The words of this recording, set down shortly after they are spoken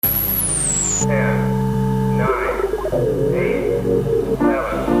10, 9, 8, 7,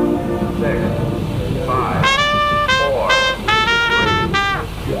 6, 5, 4, 3,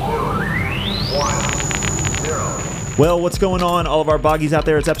 2, 1, 0. Well, what's going on, all of our boggies out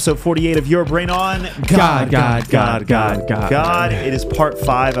there? It's episode 48 of Your Brain On. God. It is part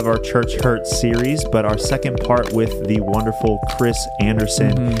 5 of our Church Hurt series, but our second part with the wonderful Chris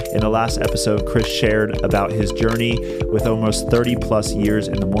Anderson. In the last episode, Chris shared about his journey with almost 30 plus years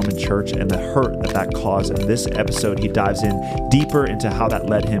in the Mormon church and the hurt that caused. In this episode, he dives in deeper into how that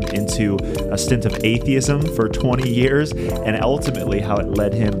led him into a stint of atheism for 20 years and ultimately how it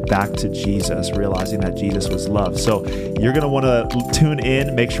led him back to Jesus, realizing that Jesus was love. So you're going to want to tune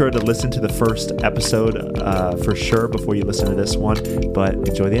in. Make sure to listen to the first episode for sure before you listen to this one, but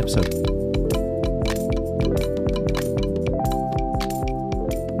enjoy the episode.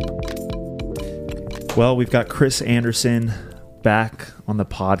 Well, we've got Chris Anderson back on the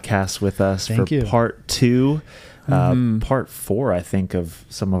podcast with us for part 2, part 4, I think, of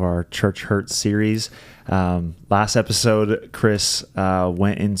some of our Church Hurt series. Last episode, Chris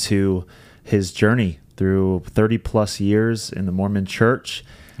went into his journey through 30 plus years in the Mormon church.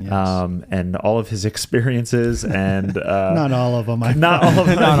 Yes. And all of his experiences and not all of them. Not all of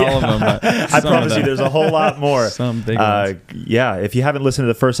them. But I promise you, there's a whole lot more. Some big ones. Yeah, if you haven't listened to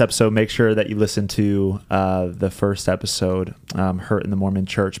the first episode, make sure that you listen to the first episode, Hurt in the Mormon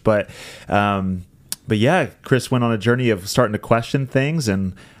Church. But yeah, Chris went on a journey of starting to question things,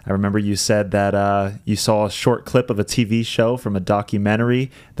 and I remember you said that you saw a short clip of a TV show from a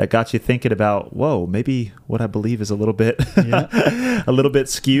documentary that got you thinking about, whoa, maybe what I believe is a little bit a little bit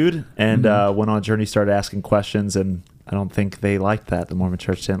skewed, and went on a journey, started asking questions, and I don't think they liked that. The Mormon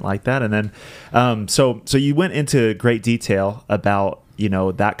church didn't like that. And then so you went into great detail about, you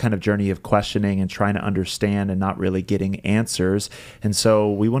know, that kind of journey of questioning and trying to understand and not really getting answers. And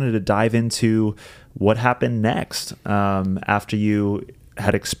so we wanted to dive into what happened next after you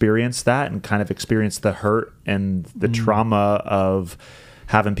had experienced that and kind of experienced the hurt and the trauma of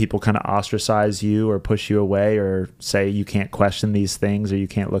having people kind of ostracize you or push you away or say you can't question these things or you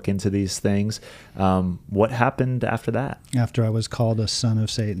can't look into these things. What happened after that? After I was called a son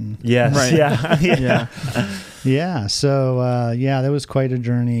of Satan. Yes. Right. Yeah. Yeah. So, that was quite a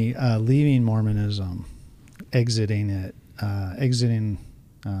journey, leaving Mormonism, exiting it. Exiting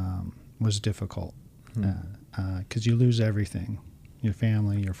was difficult because you lose everything, your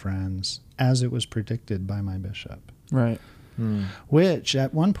family, your friends, as it was predicted by my bishop. Right. Which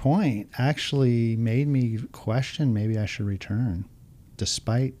at one point actually made me question maybe I should return,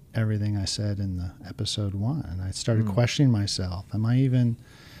 despite everything I said in the episode 1. I started questioning myself. Am I even...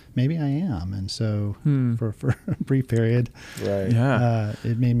 Maybe I am. And so for a brief period,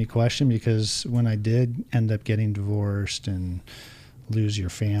 it made me question, because when I did end up getting divorced and lose your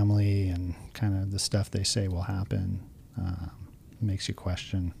family and kind of the stuff they say will happen, it makes you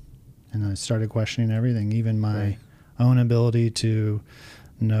question. And I started questioning everything, even my own ability to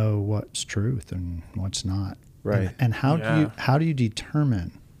know what's truth and what's not. Right. And how do you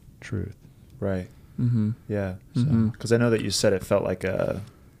determine truth? Right. Mm-hmm. Yeah. Because I know that you said it felt like a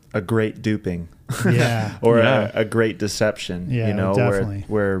great duping, or a great deception, you know, definitely.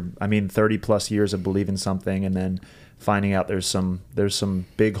 where I mean, 30 plus years of believing something and then finding out there's some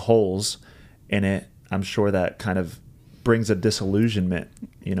big holes in it. I'm sure that kind of brings a disillusionment,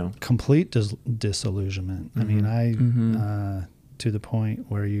 you know, complete disillusionment. I mean, to the point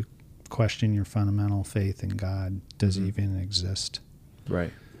where you question your fundamental faith in God. Does he even exist?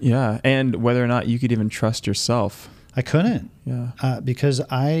 Right. Yeah. And whether or not you could even trust yourself. I couldn't, because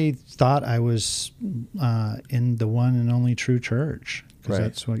I thought I was in the one and only true church, because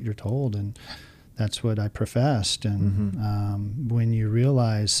that's what you're told, and that's what I professed. And when you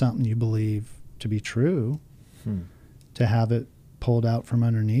realize something you believe to be true, to have it pulled out from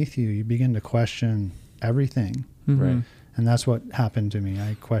underneath you, you begin to question everything. Right. And that's what happened to me.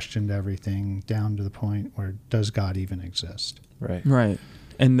 I questioned everything down to the point where, does God even exist? Right. Right.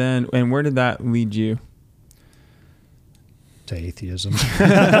 And where did that lead you? To atheism.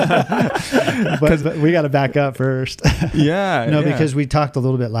 but we got to back up first. Because we talked a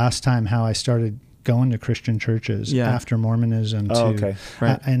little bit last time how I started going to Christian churches after Mormonism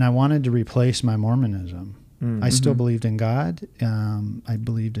and I wanted to replace my Mormonism. I still believed in God. I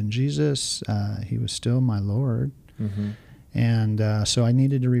believed in Jesus. He was still my Lord. And so I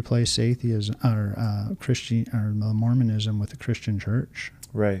needed to replace atheism or Christian or Mormonism with a Christian church.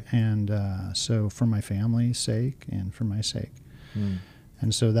 Right. And so for my family's sake and for my sake.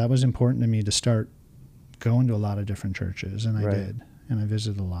 And so that was important to me to start going to a lot of different churches, and I did. And I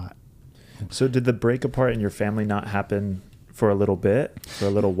visited a lot. So did the break apart in your family not happen for a little bit, for a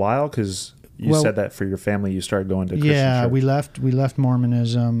little while? Because you said that for your family, you started going to Christian yeah, church. we left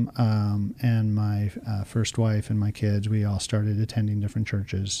Mormonism, and my first wife and my kids, we all started attending different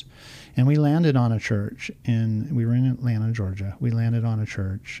churches, and we landed on a church we were in Atlanta, Georgia. We landed on a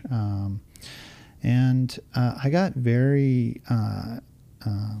church, and I got very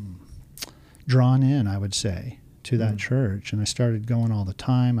drawn in, I would say, to that church, and I started going all the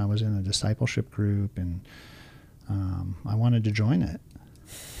time. I was in a discipleship group, and I wanted to join it.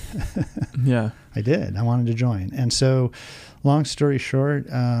 Yeah. I did. I wanted to join. And so, long story short,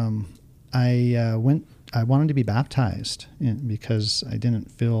 I wanted to be baptized because I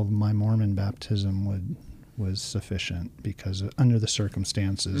didn't feel my Mormon baptism was sufficient because under the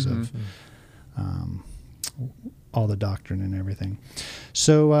circumstances of all the doctrine and everything.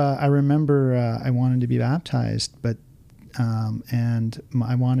 So I remember I wanted to be baptized, but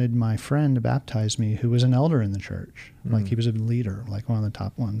I wanted my friend to baptize me, who was an elder in the church. Like he was a leader, like one of the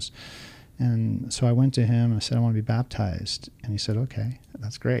top ones. And so I went to him and I said, I want to be baptized. And he said, okay,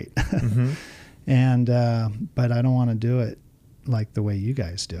 that's great. And, but I don't want to do it like the way you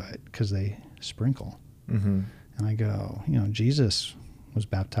guys do it, because they sprinkle. And I go, Jesus was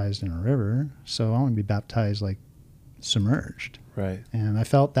baptized in a river, so I want to be baptized like submerged. Right. And I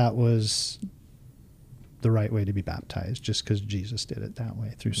felt that was the right way to be baptized, just because Jesus did it that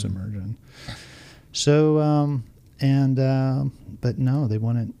way through submersion. So, but no, they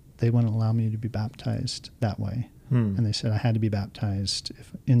wouldn't allow me to be baptized that way. And they said I had to be baptized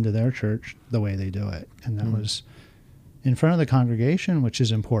into their church the way they do it. And that was in front of the congregation, which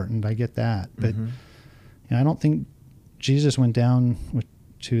is important. I get that. But I don't think Jesus went down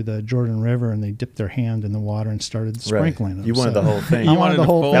to the Jordan River and they dipped their hand in the water and started sprinkling them. You wanted the whole thing. I wanted the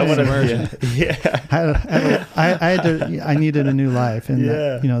whole thing. Yeah. I needed a new life, and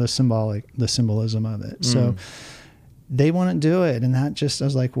Yeah. the symbolism of it. So they wouldn't do it, and that just, I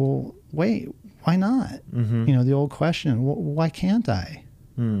was like, well, wait, why not? The old question, why can't I?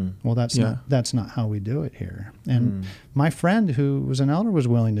 Well, that's not how we do it here. And my friend, who was an elder, was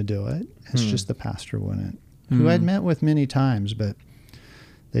willing to do it. It's just the pastor wouldn't, who I'd met with many times, but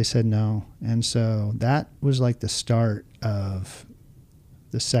they said no. And so that was like the start of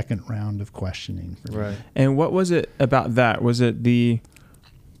the second round of questioning for me. Right. And what was it about that? Was it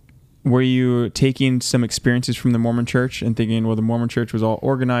were you taking some experiences from the Mormon church and thinking, well, the Mormon church was all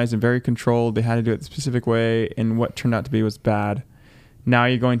organized and very controlled, they had to do it the specific way, and what turned out to be was bad? Now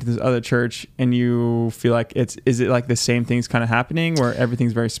you're going to this other church and you feel like is it like the same things kind of happening where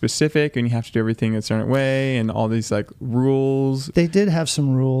everything's very specific and you have to do everything a certain way and all these like rules? They did have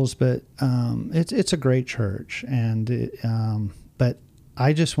some rules, but it's a great church, and but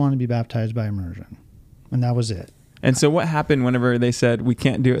I just wanted to be baptized by immersion, and that was it. And so what happened whenever they said we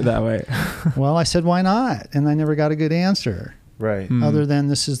can't do it that way? Well, I said, why not? And I never got a good answer. Right. Other than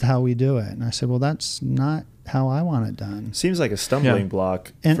this is how we do it. And I said, well, that's not how I want it done. Seems like a stumbling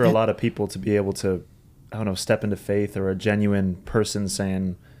block for a lot of people to be able to, I don't know, step into faith, or a genuine person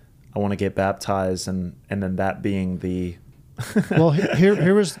saying, I want to get baptized, and then that being the... Well,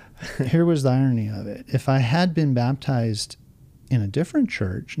 here was the irony of it. If I had been baptized in a different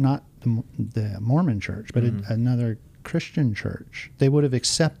church, not the Mormon church, but another Christian church, they would have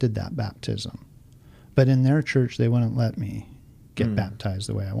accepted that baptism. But in their church, they wouldn't let me get baptized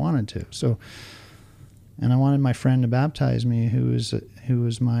the way I wanted to. So, and I wanted my friend to baptize me, who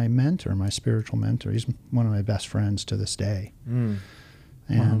was my mentor, my spiritual mentor. He's one of my best friends to this day. And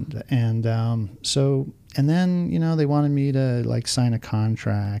then they wanted me to like sign a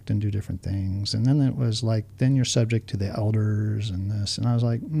contract and do different things. And then it was like, then you're subject to the elders and this. And I was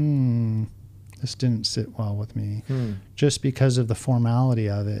like, this didn't sit well with me, just because of the formality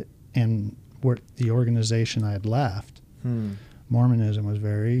of it and the organization I had left. Mormonism was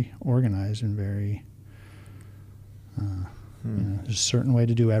very organized and very, there's a certain way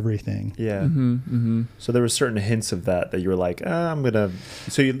to do everything. Yeah. So there were certain hints of that you were like, I'm going to...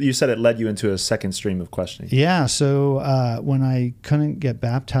 So you said it led you into a second stream of questioning. Yeah. So when I couldn't get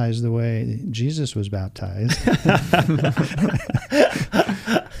baptized the way Jesus was baptized,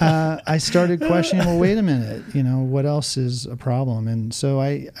 I started questioning, well, wait a minute, what else is a problem? And so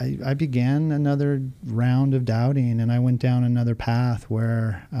I began another round of doubting, and I went down another path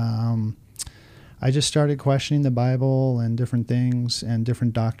where I just started questioning the Bible and different things and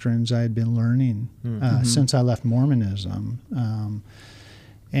different doctrines I had been learning since I left Mormonism.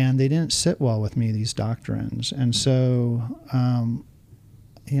 And they didn't sit well with me, these doctrines. And so,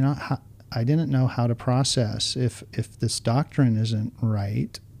 I didn't know how to process if this doctrine isn't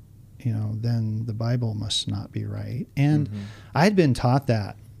right, then the Bible must not be right. And I'd been taught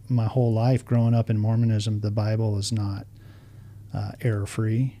that my whole life growing up in Mormonism, the Bible is not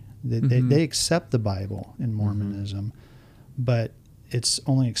error-free. They accept the Bible in Mormonism, but it's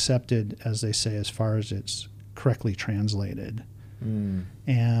only accepted, as they say, as far as it's correctly translated.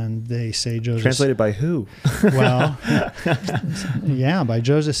 And they say Joseph... Translated by who? Well, yeah, by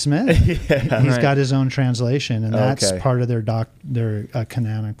Joseph Smith. He's got his own translation, and that's part of their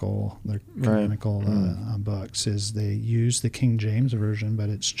canonical books. Is they use the King James version, but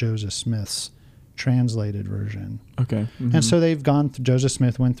it's Joseph Smith's translated version. Okay. And so they've gone. Joseph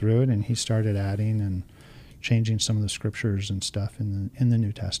Smith went through it, and he started adding and changing some of the scriptures and stuff in the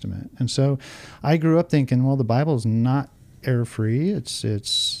New Testament. And so I grew up thinking, well, the Bible's not error-free.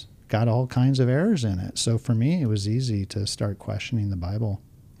 It's got all kinds of errors in it. So for me, it was easy to start questioning the Bible,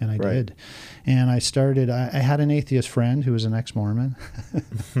 and I did. And I had an atheist friend who was an ex-Mormon.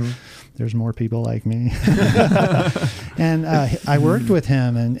 There's more people like me. And I worked with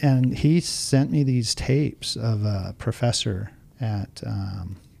him, and he sent me these tapes of a professor at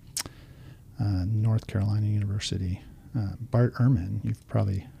North Carolina University, Bart Ehrman. You've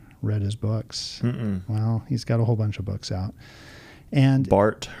probably read his books. Well, he's got a whole bunch of books out. And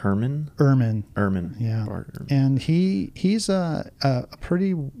Bart Ehrman? Ehrman. Yeah. Bart Ehrman. And he's a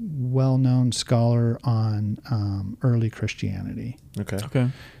pretty well-known scholar on early Christianity. Okay.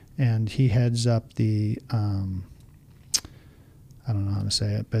 And he heads up the I don't know how to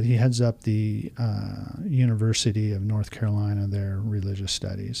say it, but he heads up the University of North Carolina, their religious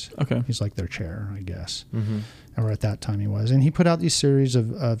studies. Okay. He's like their chair, I guess. Or at that time he was. And he put out these series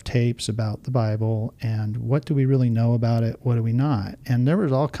of tapes about the Bible and what do we really know about it, what do we not. And there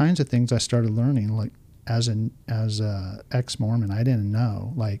was all kinds of things I started learning, like as a ex-Mormon, I didn't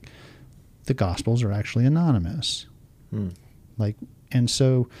know. Like the Gospels are actually anonymous. Like, and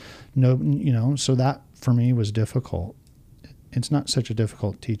so so that for me was difficult. It's not such a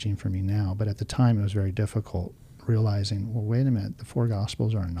difficult teaching for me now, but at the time it was very difficult realizing, well, wait a minute, the four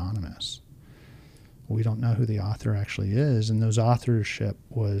Gospels are anonymous. We don't know who the author actually is, and those authorship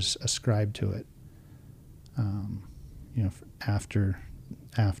was ascribed to it. After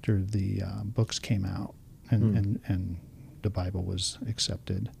the books came out and the Bible was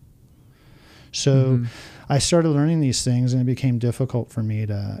accepted. So I started learning these things, and it became difficult for me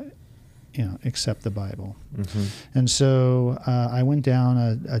to accept the Bible. And so I went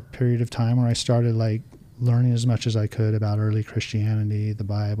down a period of time where I started like learning as much as I could about early Christianity, the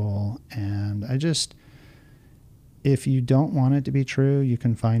Bible, and if you don't want it to be true, you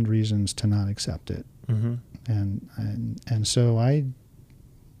can find reasons to not accept it. And so I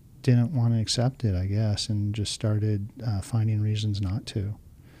didn't want to accept it, I guess, and just started finding reasons not to.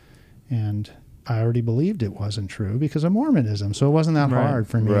 And I already believed it wasn't true because of Mormonism, so it wasn't that hard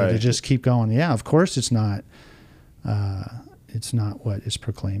for me to just keep going. Yeah, of course it's not what it's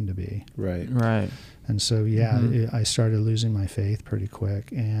proclaimed to be. Right. And so, I started losing my faith pretty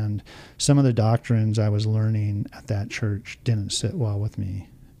quick, and some of the doctrines I was learning at that church didn't sit well with me.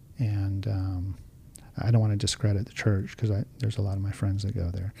 And I don't want to discredit the church because there's a lot of my friends that go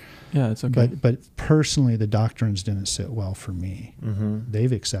there. Yeah, it's okay. But personally, the doctrines didn't sit well for me.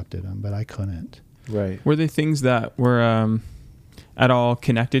 They've accepted them, but I couldn't. Right. Were they things that were at all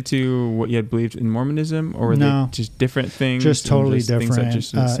connected to what you had believed in Mormonism, or were they just different things? Just totally different. Things that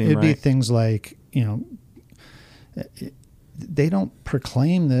just didn't seem it'd right? be things like, they don't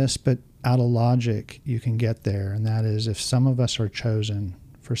proclaim this, but out of logic, you can get there. And that is, if some of us are chosen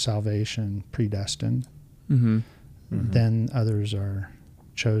for salvation, predestined, then others are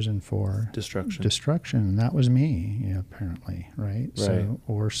chosen for destruction. And that was me, apparently, right? So,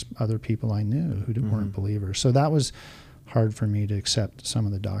 or other people I knew who weren't believers. So that was hard for me to accept some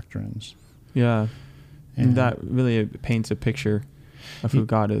of the doctrines. Yeah. And that really paints a picture of who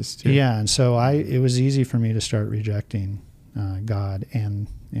God is too. Yeah, and so it was easy for me to start rejecting God and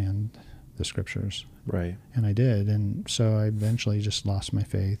the scriptures. Right. And I did, and so I eventually just lost my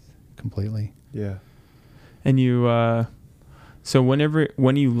faith completely. Yeah. And you, so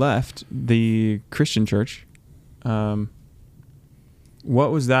when you left the Christian church, what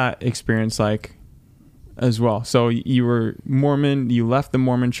was that experience like as well? So you were Mormon, you left the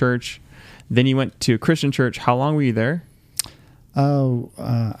Mormon church, then you went to a Christian church. How long were you there? Oh,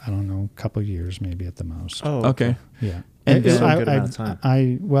 I don't know, a couple of years maybe at the most. Oh, okay. Yeah. And good amount of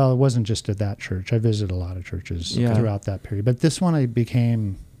time. Well, it wasn't just at that church. I visited a lot of churches throughout that period. But this one I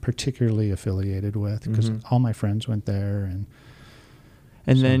became particularly affiliated with because all my friends went there. And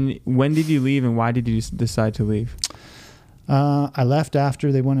then when did you leave, and why did you decide to leave? I left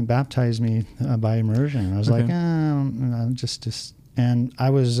after they wouldn't baptize me by immersion. I was like, just and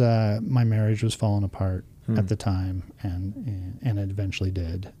I was my marriage was falling apart at the time, and it eventually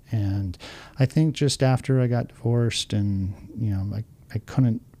did. And I think just after I got divorced, and I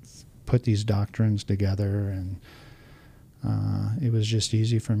couldn't put these doctrines together, and it was just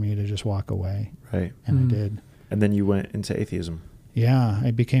easy for me to just walk away, Right. and Mm. I did. And then you went into atheism. Yeah,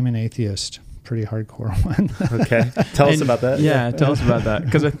 I became an atheist, pretty hardcore one. Okay. Tell us And- about that. Yeah, tell us about that,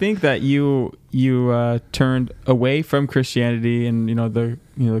 because I think that you turned away from Christianity and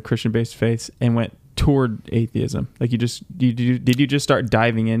the Christian based faiths and went toward atheism. Like did you just start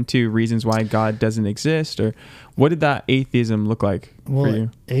diving into reasons why God doesn't exist, or what did that atheism look like for you?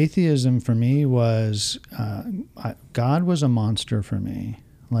 Atheism for me was God was a monster for me.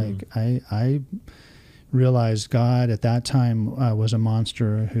 Like I realized God at that time was a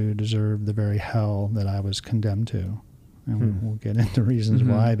monster who deserved the very hell that I was condemned to, and we'll get into reasons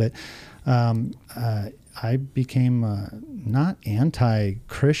why. But I became not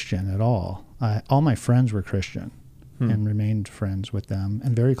anti-Christian at all. All my friends were Christian and remained friends with them,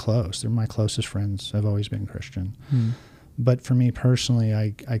 and very close. They're my closest friends. Have always been Christian. But for me personally,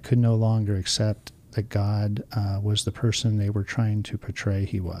 I could no longer accept that God was the person they were trying to portray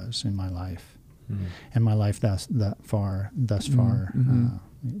He was in my life. And my life thus far,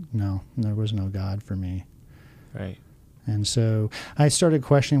 no, there was no God for me. Right. And so I started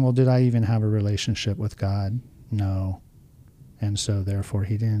questioning, well, did I even have a relationship with God? No. And so therefore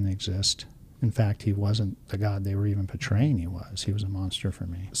He didn't exist. In fact, He wasn't the God they were even portraying He was. He was a monster for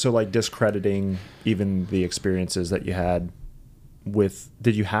me. So like discrediting even the experiences that you had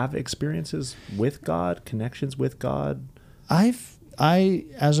did you have experiences with God, connections with God? I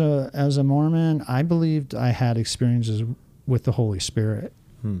as a Mormon, I believed I had experiences with the Holy Spirit.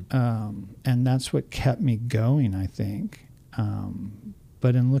 And that's what kept me going, I think.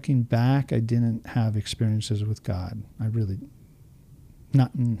 But in looking back, I didn't have experiences with God. I really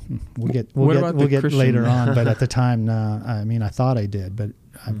not. We'll get later on. But at the time, no. I mean, I thought I did, but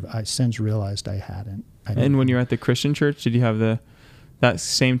I since realized I hadn't. And when you were at the Christian church, did you have that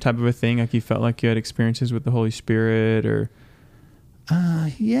same type of a thing? Like you felt like you had experiences with the Holy Spirit, or?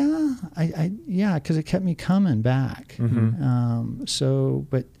 Yeah, because it kept me coming back.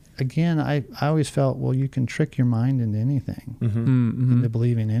 But again, I always felt, well, you can trick your mind into anything, into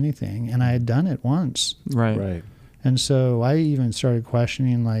believing anything, and I had done it once. Right. And so I even started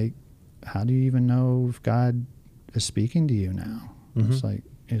questioning, like, how do you even know if God is speaking to you now? It's like,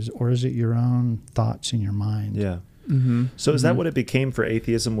 is it your own thoughts in your mind? Yeah. So is that what it became for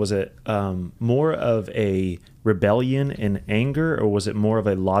atheism? Was it more of a rebellion and anger, or was it more of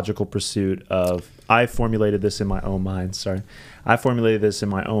a logical pursuit of, I formulated this in my own mind.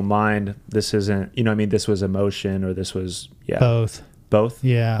 This isn't, this was emotion, or this was, Both?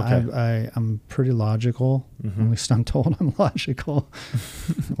 Yeah, Okay. I'm pretty logical. At least I'm told I'm logical.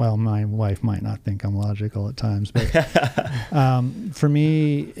 Well, my wife might not think I'm logical at times, but for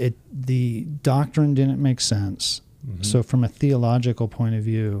me, the doctrine didn't make sense. So from a theological point of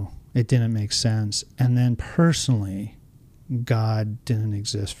view, it didn't make sense. And then personally, God didn't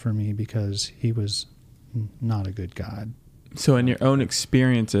exist for me because He was not a good God. So in your own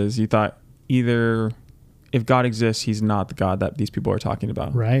experiences, you thought either if God exists, He's not the God that these people are talking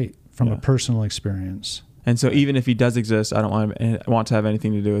about. Right. From a personal experience. And so even if He does exist, I don't want to have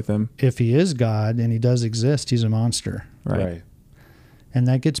anything to do with Him. If He is God and He does exist, He's a monster. Right. And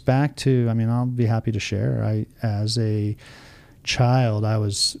that gets back to, I'll be happy to share. As a child, I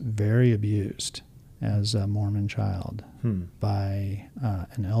was very abused as a Mormon child by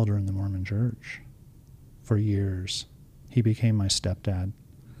an elder in the Mormon church for years. He became my stepdad.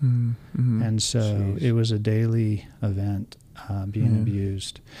 And so it was a daily event, being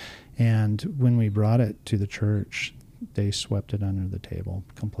abused. And when we brought it to the church, they swept it under the table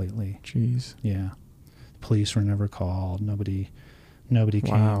completely. Jeez. Yeah. Police were never called. Nobody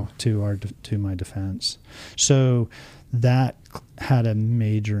came to my defense. So that had a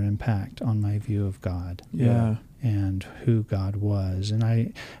major impact on my view of God. Yeah. And who God was.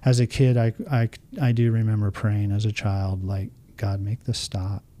 And as a kid, I do remember praying as a child, like, God, make this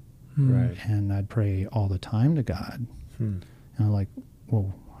stop. Right. And I'd pray all the time to God. And I'm like,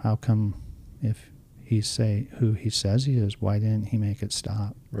 well, how come if He's who He says He is, why didn't He make it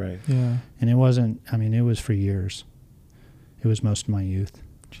stop? Right. Yeah. And it wasn't, it was for years. It was most of my youth.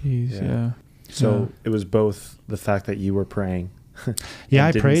 Jeez. Yeah. So it was both the fact that you were praying. Yeah,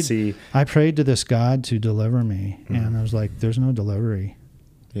 I prayed to this God to deliver me, and I was like, there's no delivery.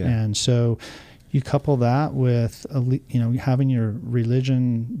 Yeah. And so you couple that with, having your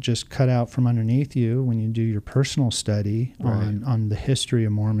religion just cut out from underneath you when you do your personal study on the history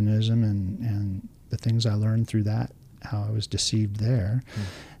of Mormonism and the things I learned through that, how I was deceived there.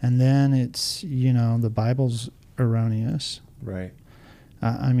 And then it's, the Bible's erroneous. Right.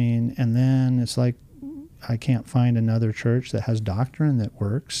 And then it's like, I can't find another church that has doctrine that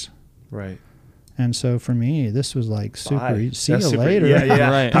works. Right. And so for me, this was like super Bye. easy. See That's you super- later. Yeah, yeah.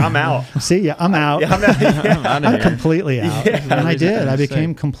 Right. I'm out. See ya. I'm out. Yeah, I'm out. Yeah. I'm out of I'm here. completely out. Yeah. And I did. I Say.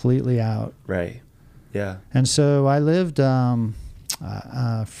 became completely out. Right. Yeah. And so I lived from,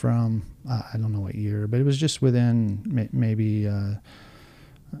 I don't know what year, but it was just within maybe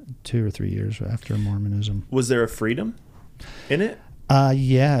 2 or 3 years after Mormonism. Was there a freedom in it?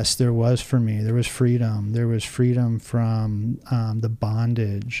 Yes, there was for me. There was freedom. There was freedom from the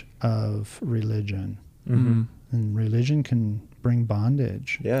bondage of religion. Mm-hmm. And religion can bring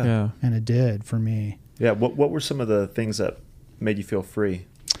bondage. Yeah. Yeah. And it did for me. Yeah. What were some of the things that made you feel free?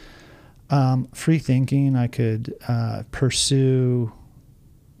 Free thinking. I could pursue,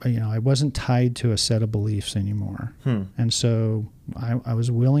 I wasn't tied to a set of beliefs anymore. And so I was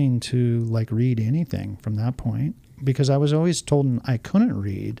willing to read anything from that point, because I was always told I couldn't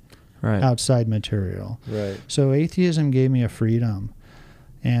read Right. outside material. Right. So atheism gave me a freedom,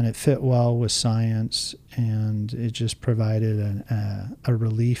 and it fit well with science, and it just provided a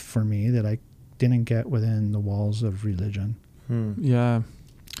relief for me that I didn't get within the walls of religion. Yeah.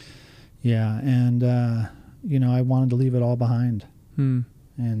 Yeah, and I wanted to leave it all behind, Hmm.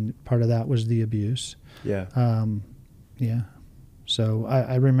 and part of that was the abuse. Yeah. Yeah. So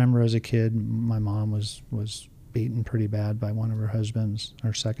I remember as a kid, my mom was beaten pretty bad by one of her husbands,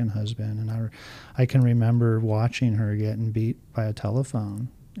 her second husband, and I can remember watching her getting beat by a telephone,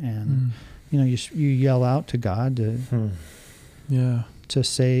 and you yell out to God Yeah. to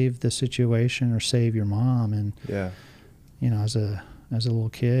save the situation or save your mom, and Yeah. as a little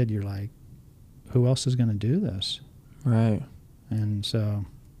kid, you're like, who else is going to do this? Right. And so,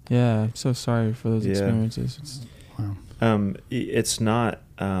 Yeah. I'm so sorry for those Yeah. experiences. It's, wow. It's not.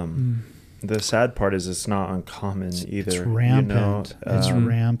 The sad part is it's not uncommon either. It's rampant. It's Um,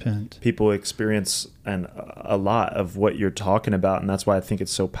 rampant. People experience a lot of what you're talking about, and that's why I think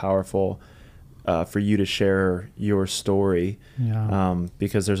it's so powerful for you to share your story. Yeah.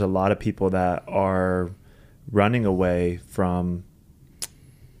 Because there's a lot of people that are running away from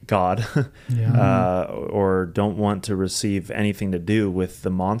God, Yeah. or don't want to receive anything to do with the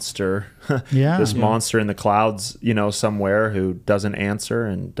monster, Yeah. this Yeah. monster in the clouds, somewhere, who doesn't answer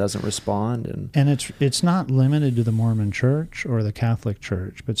and doesn't respond. And it's not limited to the Mormon Church or the Catholic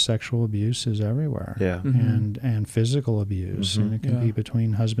Church, but sexual abuse is everywhere. Yeah. And physical abuse, and it can Yeah. be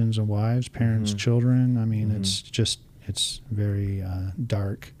between husbands and wives, parents, children. I mean, Mhm. it's very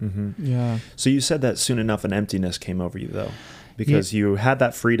dark. yeah. So you said that soon enough an emptiness came over you, though, because you had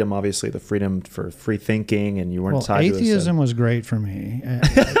that freedom, obviously, the freedom for free thinking, and you weren't Well, tied atheism to was great for me.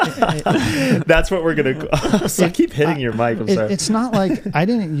 That's what we're gonna. I keep hitting your mic. I'm sorry. It's not like I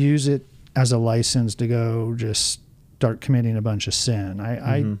didn't use it as a license to go just start committing a bunch of sin.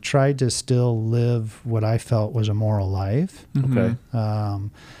 I tried to still live what I felt was a moral life. Okay.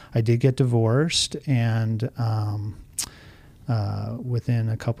 I did get divorced, and within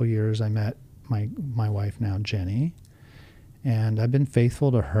a couple years, I met my wife now, Jenny, and I've been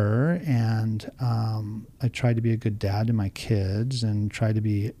faithful to her. And I tried to be a good dad to my kids, and try to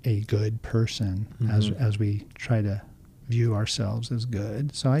be a good person as we try to view ourselves as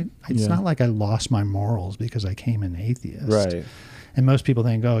good. So it's Yeah. not like I lost my morals because I came an atheist. Right. And most people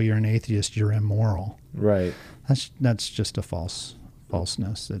think, oh, you're an atheist, you're immoral. Right. That's just a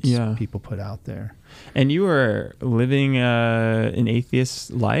falseness that Yeah. people put out there. And you were living an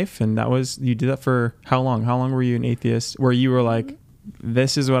atheist life, and you did that for how long? How long were you an atheist? Where you were like,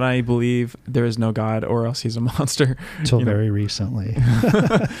 this is what I believe, there is no God, or else he's a monster. Until You know? very recently.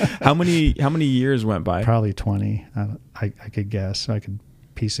 How many years went by? Probably 20. I could guess. I could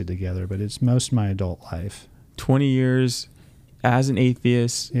piece it together, but it's most of my adult life. 20 years as an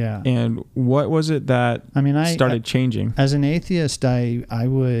atheist. Yeah. And what was it that I mean, started changing? As an atheist, I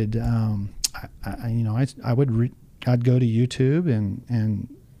would, I'd go to YouTube and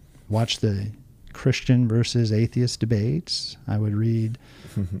watch the Christian versus atheist debates. I would read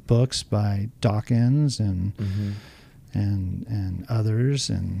books by Dawkins and others,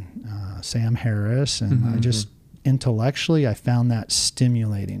 and Sam Harris, and I just intellectually I found that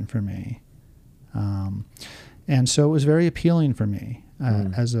stimulating for me, and so it was very appealing for me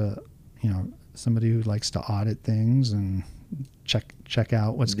as a somebody who likes to audit things and check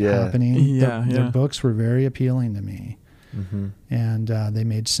out what's happening. Yeah, Their yeah. books were very appealing to me. And they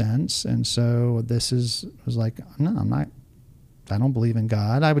made sense, and so was like, no, I don't believe in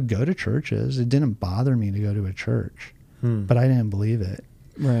God. I would go to churches. It didn't bother me to go to a church, but I didn't believe it.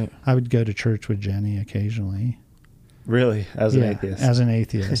 Right. I would go to church with Jenny occasionally. Really, as an atheist. As an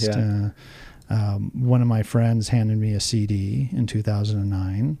atheist. Yeah. One of my friends handed me a CD in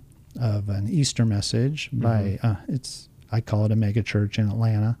 2009 of an Easter message by I call it a mega church in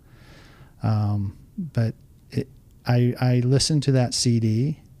Atlanta But I listened to that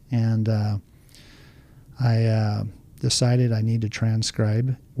CD, and I decided I need to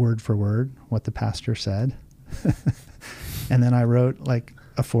transcribe word for word what the pastor said. And then I wrote like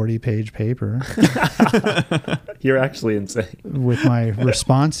a 40-page paper You're actually insane. with my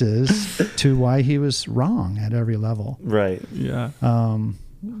responses to why he was wrong at every level. Right. Yeah.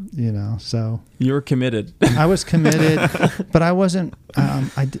 So You were committed. I was committed, but I wasn't.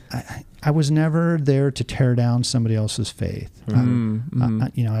 I was never there to tear down somebody else's faith.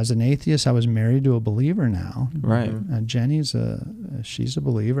 As an atheist, I was married to a believer now. Right. Jenny's she's a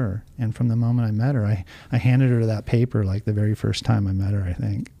believer, and from the moment I met her, I handed her that paper like the very first time I met her, I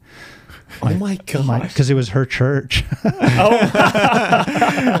think. Oh my God. Because it was her church.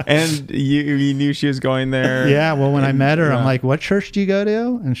 And you knew she was going there. Yeah. Well, when I met her, Yeah. I'm like, "What church do you go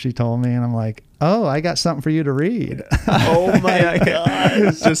to?" And she told me, and I'm like, "Oh, I got something for you to read." Oh my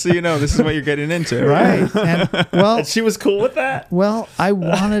God. Just so you know, this is what you're getting into. Right. And well, And she was cool with that? Well, I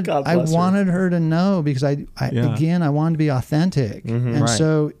wanted God bless her. her to know, because I wanted to be authentic. And Right.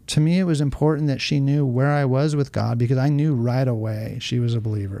 so to me it was important that she knew where I was with God, because I knew right away she was a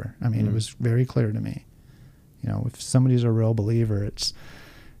believer. I mean, it was very clear to me. If somebody's a real believer, it's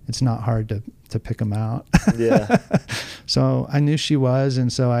not hard to pick them out. Yeah. So I knew she was,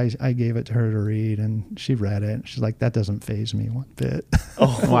 and so I gave it to her to read, and she read it. She's like, "That doesn't faze me one bit."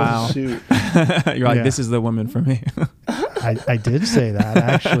 Oh, Wow. shoot. You're like, Yeah. this is the woman for me. I did say that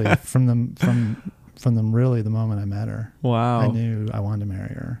actually from them really the moment I met her. Wow. I knew I wanted to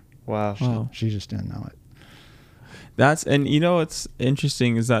marry her. Wow. Wow. She just didn't know it. And what's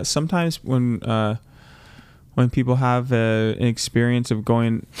interesting is that sometimes when people have an experience of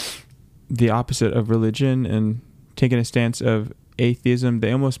going the opposite of religion and taking a stance of atheism,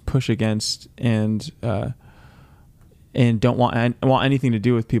 they almost push against and don't want anything to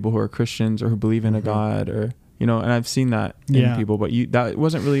do with people who are Christians or who believe in a God, or and I've seen that in people, but that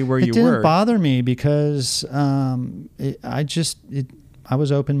wasn't really where you It didn't were. bother me because I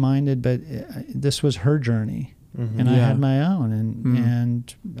was open-minded, but this was her journey, and I Yeah. had my own,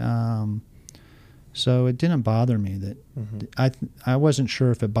 and so it didn't bother me that I wasn't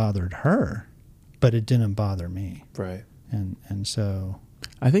sure if it bothered her, but it didn't bother me, Right. and so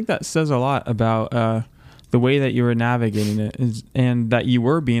I think that says a lot about the way that you were navigating it, and that you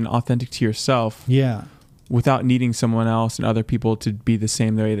were being authentic to yourself. yeah. Without needing someone else and other people to be the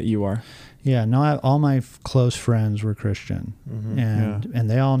same way that you are. Yeah, no, all my close friends were Christian, and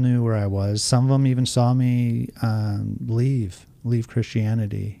they all knew where I was. Some of them even saw me leave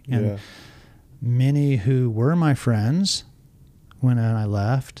Christianity, and many who were my friends when I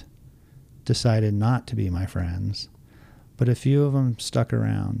left decided not to be my friends. But a few of them stuck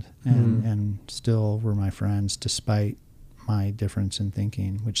around and still were my friends despite my difference in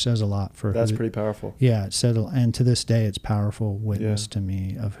thinking, which says a lot for That's pretty powerful. Yeah, it said, and to this day, it's powerful witness to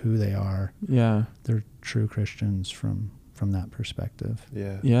me of who they are. Yeah. They're true Christians from that perspective.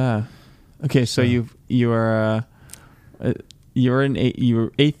 Yeah. Yeah. Okay, so you were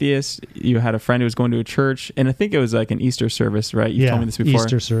atheist. You had a friend who was going to a church, and I think it was like an Easter service, right? You told me this before.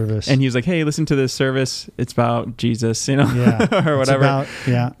 Easter service. And he was like, "Hey, listen to this service. It's about Jesus, Yeah. or It's whatever." about-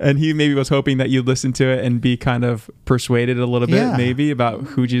 yeah. And he maybe was hoping that you'd listen to it and be kind of persuaded a little bit, Yeah. maybe, about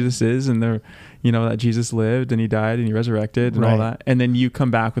who Jesus is and that Jesus lived and he died and he resurrected and all Right. that. And then you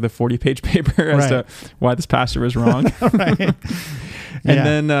come back with a 40-page paper as to Right. why this pastor was wrong. Right.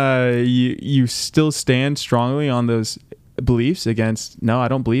 And then you still stand strongly on those beliefs against, no, I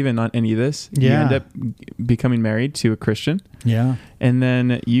don't believe in any of this. You Yeah. end up becoming married to a Christian. Yeah. And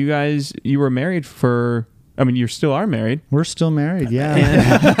then you were married you still are married. We're still married. Yeah.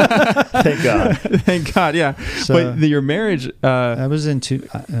 Thank God. Thank God, yeah. So- But your marriage I was into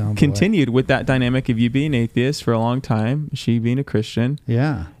oh boy. continued with that dynamic of you being atheist for a long time, she being a Christian,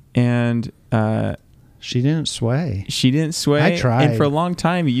 Yeah. and She didn't sway. she didn't sway. I tried. And for a long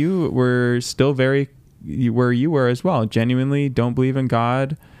time, you were still where you were as well. Genuinely don't believe in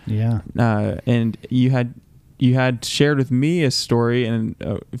God. Yeah. And you had shared with me a story, and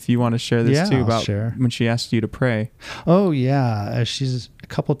if you want to share this Yeah, too, I'll about share. when she asked you to pray. Oh, yeah. She's a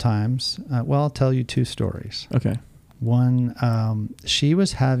couple times. Well, I'll tell you two stories. Okay. One, she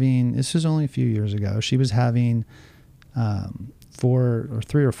was having, this was only a few years ago, she was having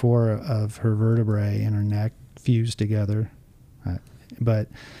 3 or 4 of her vertebrae in her neck fused together.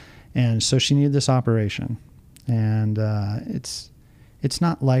 And so she needed this operation. And it's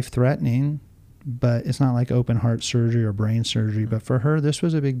not life-threatening, but it's not like open heart surgery or brain surgery. But for her, this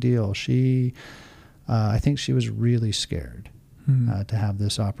was a big deal. I think she was really scared to have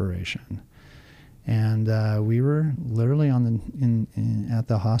this operation. And we were literally at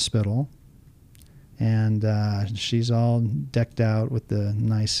the hospital, And she's all decked out with the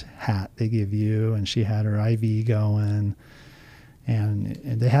nice hat they give you, and she had her IV going, and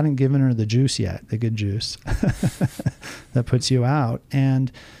they hadn't given her the juice yet, the good juice that puts you out.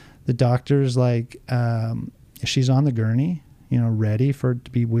 And the doctor's like, she's on the gurney, ready to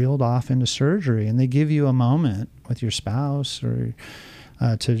be wheeled off into surgery. And they give you a moment with your spouse or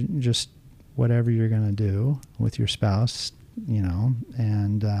to just whatever you're going to do with your spouse,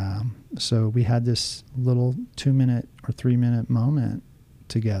 and so we had this little 2-minute or 3-minute moment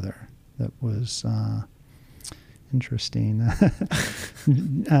together that was interesting.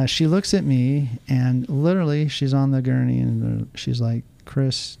 She looks at me, and literally she's on the gurney, and she's like,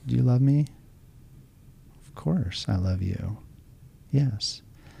 "Chris, do you love me?" "Of course I love you." "Yes."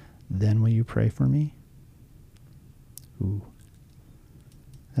 "Then will you pray for me?" Ooh.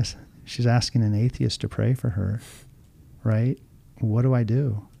 She's asking an atheist to pray for her, right? What do I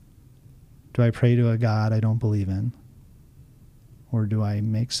do? Do I pray to a God I don't believe in? Or do I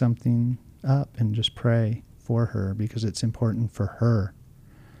make something up and just pray for her because it's important for her?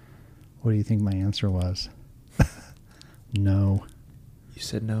 What do you think my answer was? No. You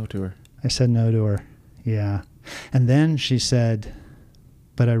said no to her. I said no to her. Yeah. And then she said,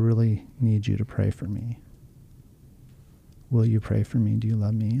 "But I really need you to pray for me. Will you pray for me? Do you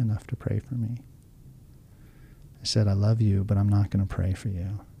love me enough to pray for me?" I said, "I love you, but I'm not going to pray for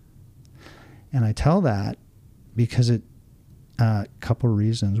you." And I tell that because a couple of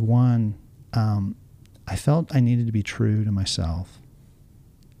reasons. One, I felt I needed to be true to myself,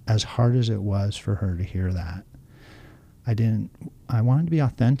 as hard as it was for her to hear that. I wanted to be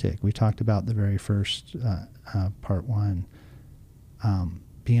authentic. We talked about the very first part 1,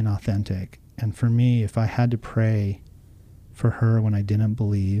 being authentic. And for me, if I had to pray for her when I didn't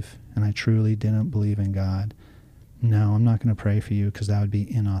believe, and I truly didn't believe in God, no, I'm not going to pray for you because that would be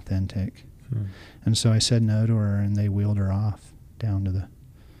inauthentic. And so I said no to her, and they wheeled her off down to the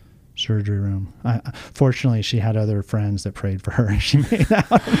surgery room. Fortunately, she had other friends that prayed for her, and she made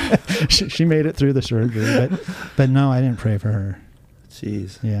out. she made it through the surgery. But no, I didn't pray for her.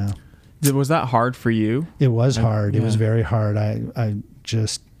 Jeez. Yeah. Was that hard for you? It was hard. Yeah. It was very hard. I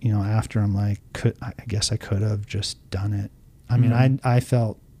just, after I'm like, I guess I could have just done it. I mean, I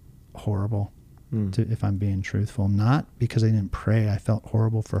felt horrible, if I'm being truthful. Not because I didn't pray. I felt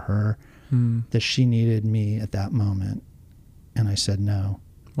horrible for her, that she needed me at that moment. And I said no.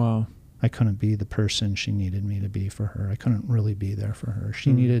 Wow. I couldn't be the person she needed me to be for her. I couldn't really be there for her.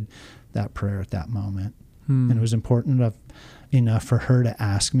 She needed that prayer at that moment. And it was important enough for her to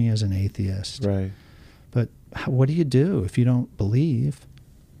ask me as an atheist. Right. But what do you do if you don't believe?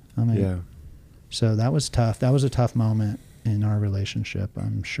 I mean, Yeah. So that was tough. That was a tough moment in our relationship,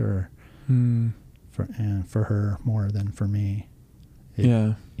 I'm sure, for her more than for me.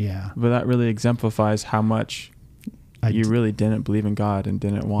 Yeah. Yeah. But that really exemplifies how much you really didn't believe in God and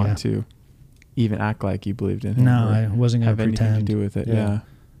didn't want to even act like you believed in Him. No, I wasn't going have to pretend. anything to do with it. Yeah.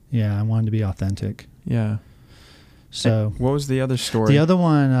 Yeah, I wanted to be authentic. Yeah. So And what was the other story? the other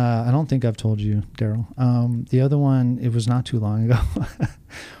one, I don't think I've told you, Daryl. The other one, it was not too long ago.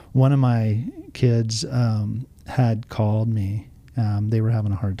 One of my kids had called me. They were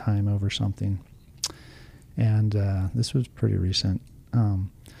having a hard time over something. And this was pretty recent.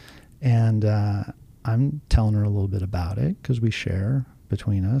 And I'm telling her a little bit about it because we share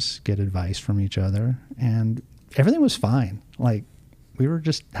between us, get advice from each other. And everything was fine. Like, we were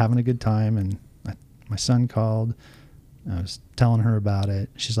just having a good time. And my son called. I was telling her about it.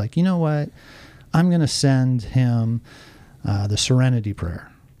 She's like, "You know what? I'm going to send him the Serenity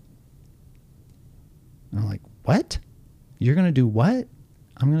Prayer." And I'm like, "What? You're going to do what?"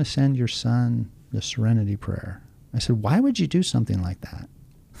 "I'm going to send your son the Serenity Prayer." I said, "Why would you do something like that?"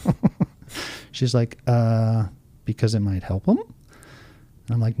 She's like, "Because it might help him."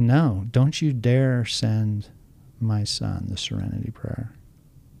 And I'm like, "No, don't you dare send my son the Serenity Prayer.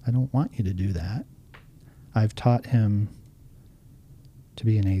 I don't want you to do that. I've taught him to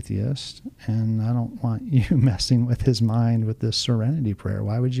be an atheist, and I don't want you messing with his mind with this Serenity Prayer.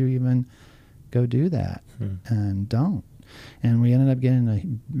 Why would you even go do that?" And don't. And we ended up getting a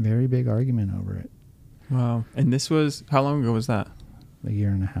very big argument over it. Wow. And this was, how long ago was that? A year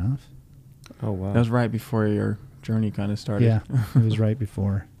and a half. Oh, wow. That was right before your journey kind of started. Yeah, it was right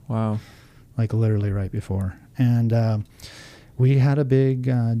before. Wow. Like literally right before. And we had a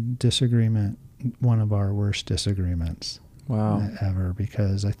big disagreement, one of our worst disagreements ever,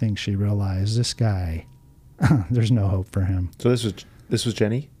 because I think she realized this guy, there's no hope for him. So this was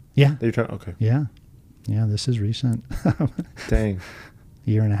Jenny? Yeah. That you're talking? Okay. Yeah. Yeah, this is recent. Dang.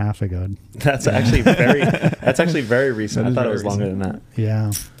 year and a half ago. That's actually very recent. That I is thought it very was longer than that.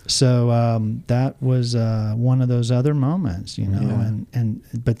 Yeah. So that was one of those other moments, you know, Yeah.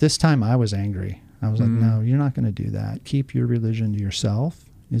 but this time I was angry. I was like, Mm. no, you're not going to do that. Keep your religion to yourself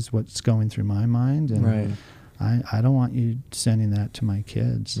is what's going through my mind. And Right. I don't want you sending that to my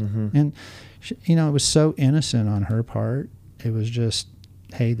kids. Mhm. And, you know, it was so innocent on her part. It was just,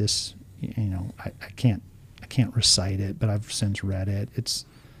 hey, this, you know, I can't recite it, but I've since read it. It's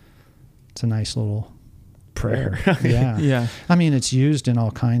a nice little prayer. Yeah. Yeah. I mean, it's used in all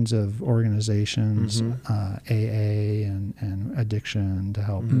kinds of organizations, Mhm. AA and addiction to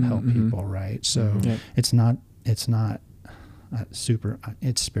help Mhm. people, right? So Mhm. Yep. it's not super.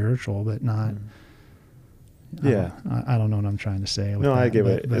 It's spiritual, but not. Yeah. I don't know what I'm trying to say. With No, I that, give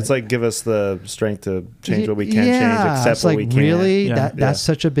but- it. but- It's like give us the strength to change what we can yeah, change, accept it's what like, we can't. really, Yeah. that's Yeah.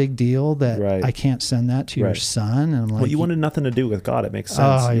 such a big deal that Right. I can't send that to your Right. son. And I'm like, Well, you wanted nothing to do with God. It makes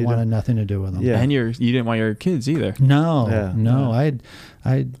sense. oh, you You wanted don't- nothing to do with them. Yeah. And you didn't want your kids either. No, Yeah. no.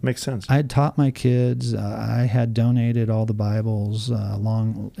 Yeah. Makes sense. I had taught my kids. I had donated all the Bibles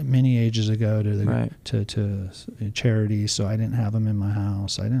many ages ago to the Right. to charities, so I didn't have them in my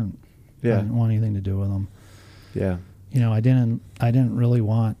house. I didn't want anything to do with them. Yeah. You know, I didn't really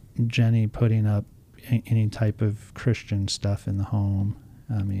want Jenny putting up any type of Christian stuff in the home.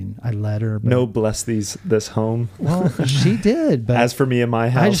 I mean, I let her. But, No, bless this home. well, she did, but As for me and my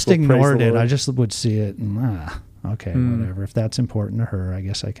house, I just we'll praise ignored the it. Lord. I just would see it and okay, Mm. whatever. If that's important to her, I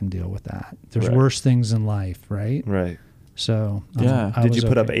guess I can deal with that. There's Right. worse things in life, right? Right. So Yeah. I Did was you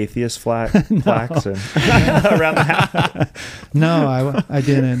put up okay. atheist plaques and around the house? No, I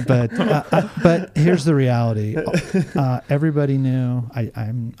didn't. But here's the reality. Everybody knew.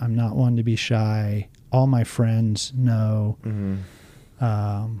 I'm not one to be shy. All my friends know.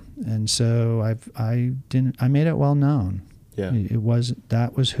 Mm-hmm. And so I made it well known. Yeah.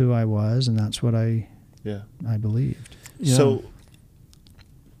 That was who I was, and that's what I believed. Yeah. So,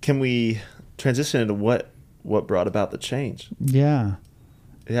 can we transition into what brought about the change? Yeah.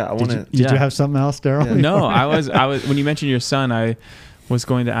 Yeah, I want to. Did Yeah. you have something else, Daryl? Yeah. No, I was when you mentioned your son, I was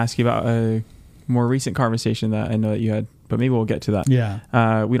going to ask you about a more recent conversation that I know that you had, but maybe we'll get to that.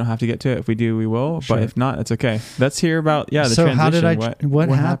 Yeah. We don't have to get to it. If we do, we will. Sure. But if not, it's okay. Let's hear about the So transition. how did I? What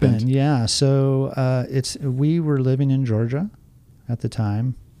happened? Yeah. So we were living in Georgia at the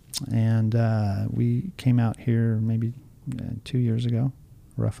time, and we came out here maybe 2 years ago,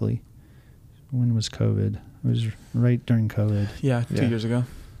 roughly. When was COVID? It was right during COVID. Yeah, 2 Yeah. years ago.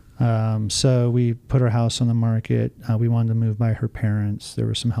 So we put our house on the market. We wanted to move by her parents. There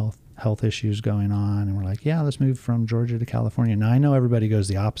were some health issues going on, and we're like, yeah, let's move from Georgia to California. Now I know everybody goes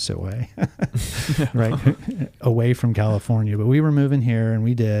the opposite way, right, away from California, but we were moving here, and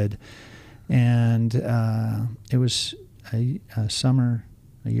we did, and it was a summer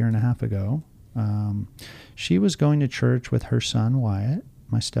a year and a half ago. She was going to church with her son Wyatt,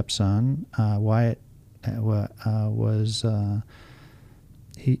 my stepson. Wyatt was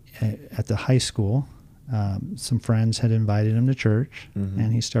he at the high school. Some friends had invited him to church, Mhm.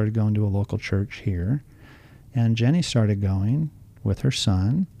 and he started going to a local church here. And Jenny started going with her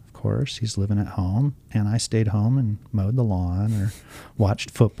son. Of course, he's living at home, and I stayed home and mowed the lawn or watched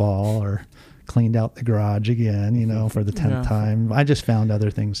football or cleaned out the garage again, you know, for the 10th Yeah. time. I just found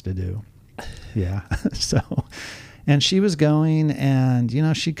other things to do. Yeah. So, and she was going, and, you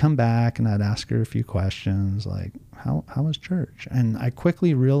know, she'd come back and I'd ask her a few questions like, how was church? And I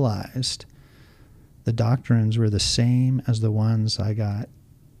quickly realized the doctrines were the same as the ones I got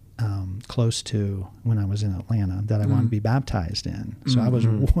close to when I was in Atlanta that I wanted to be baptized in. So I was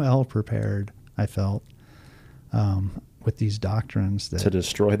Mhm. well prepared, I felt, with these doctrines that to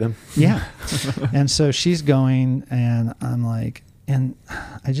destroy them. yeah. And so she's going, and I'm like, and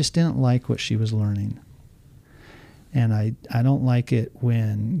I just didn't like what she was learning. And I don't like it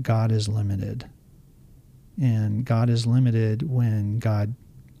when God is limited. And God is limited when God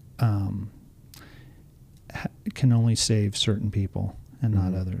can only save certain people and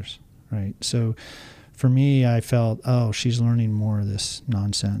not Mhm. others, right? So for me, I felt, oh, she's learning more of this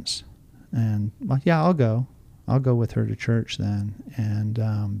nonsense. And, well, yeah, I'll go with her to church then, and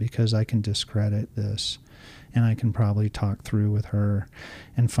because I can discredit this, and I can probably talk through with her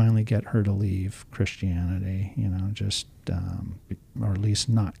and finally get her to leave Christianity, you know, just or at least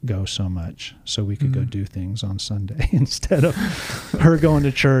not go so much, so we could go do things on Sunday instead of her going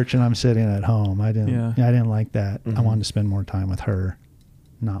to church and I'm sitting at home. I didn't like that. I Mhm. wanted to spend more time with her,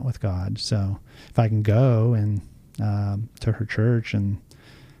 not with God. So if I can go and to her church and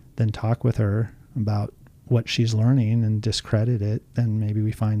then talk with her about what she's learning and discredit it, then maybe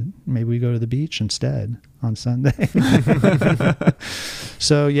we go to the beach instead on Sunday.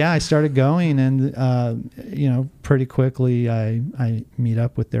 So yeah, I started going, and pretty quickly I meet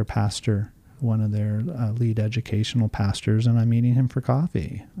up with their pastor, one of their lead educational pastors, and I'm meeting him for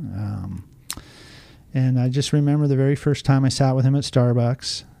coffee. And I just remember the very first time I sat with him at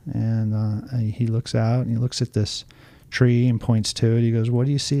Starbucks, and he looks out and he looks at this tree and points to it. He goes, "What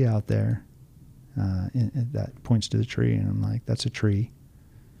do you see out there?" That points to the tree, and I'm like, "That's a tree."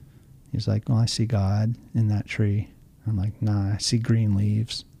 He's like, "Well, I see God in that tree." I'm like, "Nah, I see green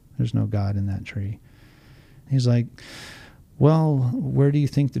leaves. There's no God in that tree." He's like, "Well, where do you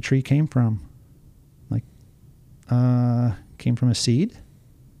think the tree came from?" I'm like, came from a seed?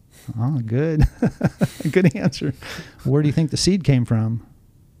 Oh, good. Good answer. "Where do you think the seed came from?"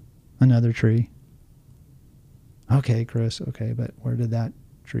 "Another tree." "Okay, Chris, okay, but where did that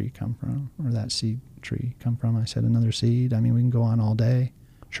tree come from, or that seed tree come from?" I said, "Another seed. I mean, we can go on all day.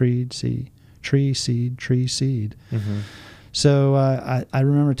 Tree, seed, tree, seed, tree, seed." Mm-hmm. So I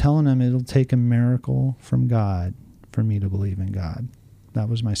remember telling him it'll take a miracle from God for me to believe in God. That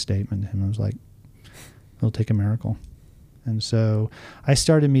was my statement to him. I was like, it'll take a miracle. And so I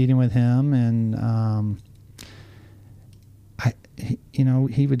started meeting with him, and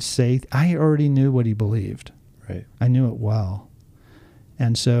he would say, I already knew what he believed. Right. I knew it well.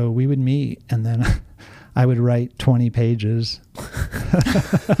 And so we would meet, and then I would write 20 pages.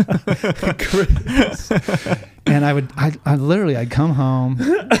 And I'd come home.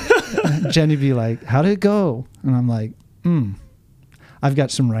 Jenny'd be like, "How did it go?" And I'm like, I've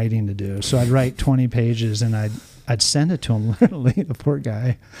got some writing to do. So I'd write 20 pages, and I'd send it to him, literally, the poor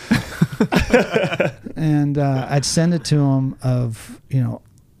guy. And I'd send it to him of,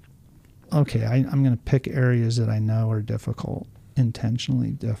 okay, I'm going to pick areas that I know are difficult,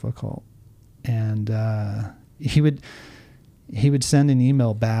 intentionally difficult. And he would send an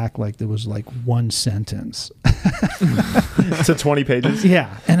email back like there was like one sentence. To 20 pages?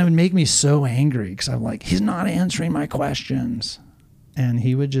 Yeah. And it would make me so angry because I'm like, he's not answering my questions. And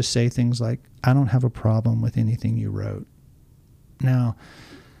he would just say things like, "I don't have a problem with anything you wrote." Now,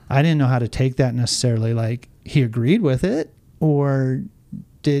 I didn't know how to take that necessarily, like he agreed with it, or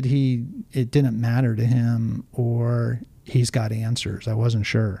it didn't matter to him, or he's got answers. I wasn't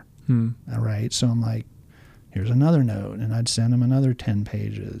sure. All right. So I'm like, here's another note, and I'd send him another 10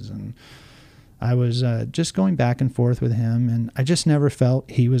 pages. And I was just going back and forth with him, and I just never felt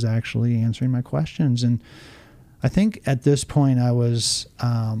he was actually answering my questions. And I think at this point I was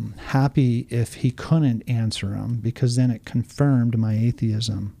happy if he couldn't answer them, because then it confirmed my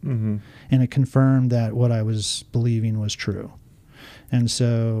atheism. Mm-hmm. And it confirmed that what I was believing was true. And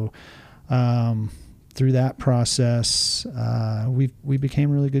so through that process, we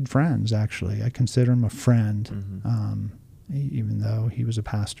became really good friends, actually. I consider him a friend, even though he was a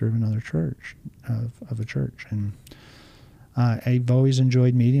pastor of another church, of a church. And I've always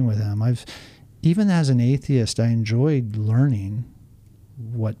enjoyed meeting with him. Even as an atheist, I enjoyed learning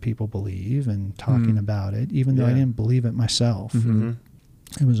what people believe and talking about it, even though I didn't believe it myself. Mm-hmm.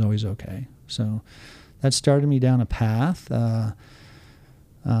 It was always okay. So that started me down a path.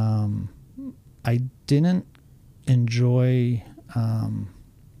 I didn't enjoy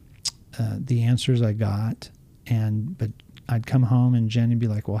the answers I got, but I'd come home and Jenny'd be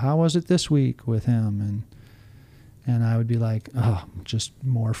like, "Well, how was it this week with him?" And I would be like, "Oh, just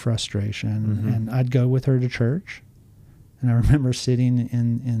more frustration." Mm-hmm. And I'd go with her to church. And I remember sitting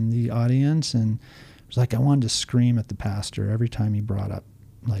in the audience, and it was like I wanted to scream at the pastor every time he brought up,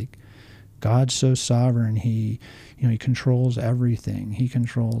 like, God's so sovereign. He controls everything. He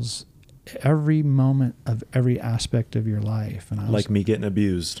controls every moment of every aspect of your life. And I was like me getting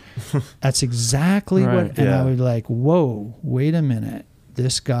abused. That's exactly Right, what. And I would like, whoa, wait a minute.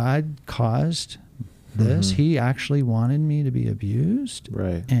 This God caused this. He actually wanted me to be abused.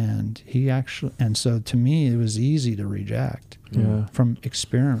 Right. And so to me, it was easy to reject from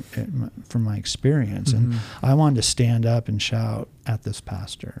my experience. And I wanted to stand up and shout at this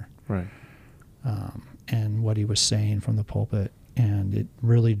pastor. Right. And what he was saying from the pulpit. And it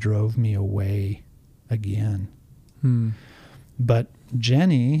really drove me away again. But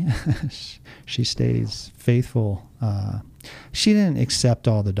Jenny, she stays faithful. She didn't accept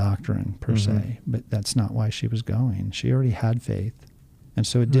all the doctrine per se, but that's not why she was going. She already had faith. And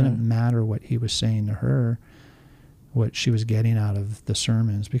so it didn't matter what he was saying to her, what she was getting out of the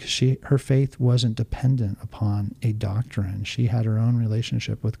sermons, because her faith wasn't dependent upon a doctrine. She had her own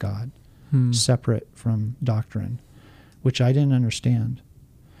relationship with God, separate from doctrine, which I didn't understand.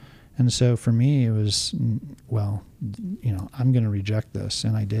 And so for me, it was, well, I'm going to reject this.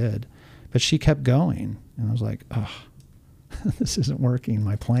 And I did, But she kept going, and I was like, oh, this isn't working,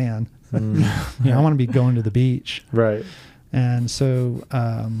 my plan. I want to be going to the beach. Right. And so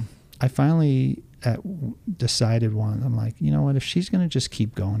I finally decided I'm like, you know what, if she's going to just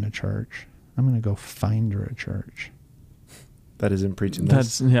keep going to church, I'm going to go find her a church. That isn't preaching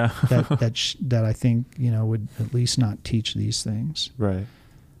this. that I think, would at least not teach these things. Right.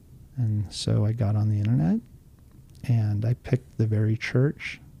 And so I got on the internet and I picked the very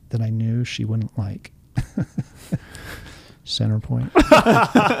church that I knew she wouldn't like. Centerpoint.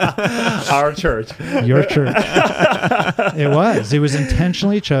 Our church. Your church. It was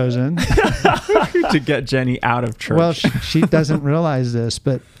intentionally chosen to get Jenny out of church. Well, she doesn't realize this,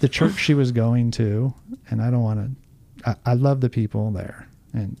 but the church she was going to, and I don't want to, I love the people there,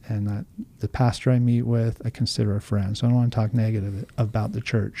 and the pastor I meet with, I consider a friend. So I don't want to talk negative about the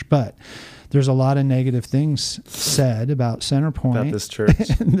church, but there's a lot of negative things said about Centerpoint, about this church,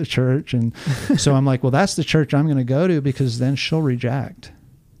 and the church, and so I'm like, well, that's the church I'm going to go to because then she'll reject,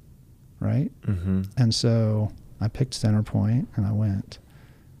 right? Mm-hmm. And so I picked Centerpoint and I went,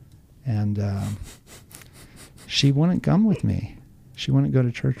 and she wouldn't come with me. She wouldn't go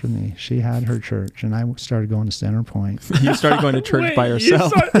to church with me. She had her church, and I started going to Centerpoint. You started going to church by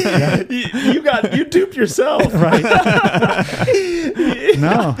yourself. You duped yourself. Right.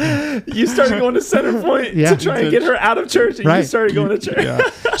 No. You started going to Centerpoint to try and get her out of church, and you started going to church. Yeah.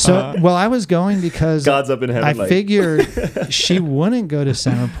 So, well, I was going because God's up in heaven. I figured she wouldn't go to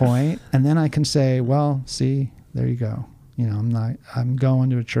Centerpoint, and then I can say, well, see, there you go. I'm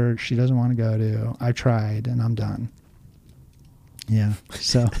going to a church she doesn't want to go to. I tried, and I'm done. Yeah.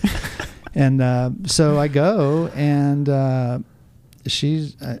 So, and so I go, and I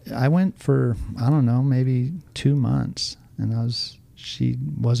went for, I don't know, maybe 2 months, and she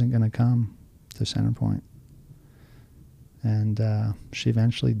wasn't going to come to Centerpoint. And she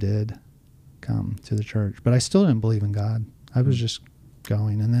eventually did come to the church, but I still didn't believe in God. I was just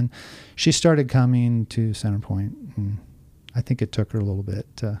going. And then she started coming to Centerpoint, and I think it took her a little bit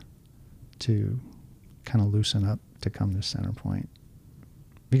to kind of loosen up to come to Centerpoint,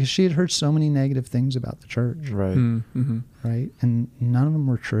 because she had heard so many negative things about the church. Right. Mm-hmm. Right. And none of them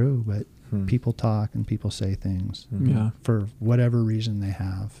were true, but people talk and people say things. Yeah. For whatever reason they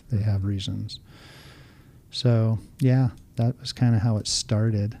have. They have reasons. So, yeah, that was kind of how it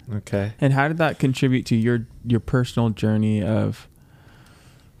started. Okay. And how did that contribute to your personal journey of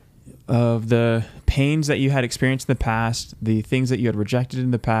the pains that you had experienced in the past, the things that you had rejected in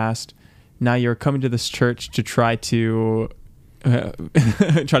the past? Now you're coming to this church to try to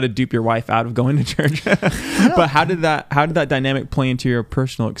dupe your wife out of going to church. But how did that dynamic play into your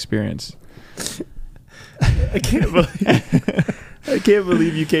personal experience? I can't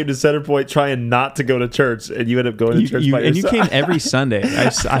believe you came to Centerpoint trying not to go to church, and you ended up going to church by yourself. And you came every Sunday.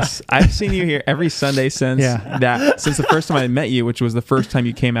 I've seen you here every Sunday since the first time I met you, which was the first time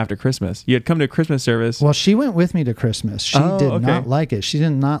you came after Christmas. You had come to a Christmas service. Well, she went with me to Christmas. She did not like it. She did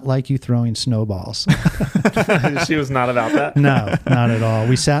not like you throwing snowballs. She was not about that? No, not at all.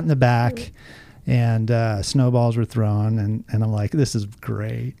 We sat in the back, and snowballs were thrown, and I'm like, this is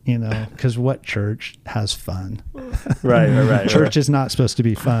great, because what church has fun? Right. Church is not supposed to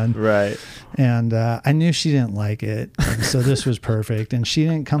be fun. Right. And I knew she didn't like it, and so this was perfect. And she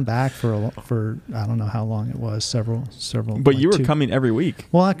didn't come back for I don't know how long it was, several. But you were coming every week.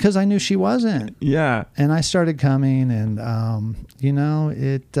 Well, because I knew she wasn't. Yeah. And I started coming, and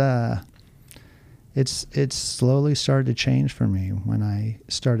it slowly started to change for me when I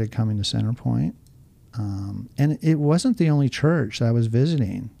started coming to Centerpoint. And it wasn't the only church that I was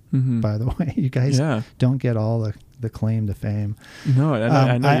visiting, by the way. You guys don't get all the claim to fame. No,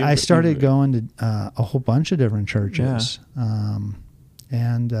 I know. I started going to a whole bunch of different churches. But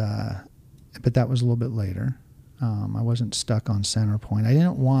that was a little bit later. I wasn't stuck on Centerpoint. I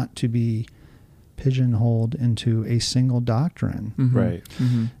didn't want to be pigeonholed into a single doctrine. Mm-hmm. Right.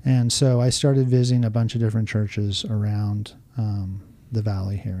 Mm-hmm. And so I started visiting a bunch of different churches around the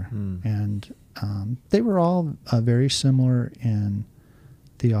valley here. And they were all very similar in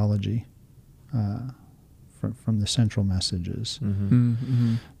theology from the central messages. Mm-hmm.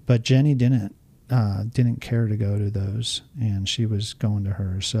 Mm-hmm. But Jenny didn't care to go to those, and she was going to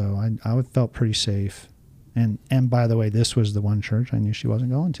hers. So I felt pretty safe. And by the way, this was the one church I knew she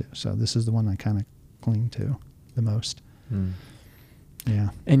wasn't going to. So this is the one I kind of cling to the most. Yeah.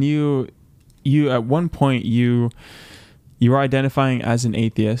 And you at one point you were identifying as an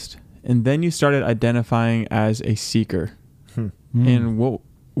atheist, and then you started identifying as a seeker. And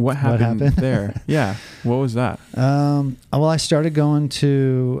what happened there? Yeah. What was that? Well, I started going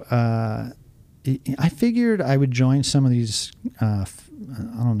to, I figured I would join some of these, I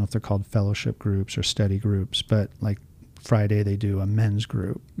don't know, if they're called fellowship groups or study groups, but like Friday they do a men's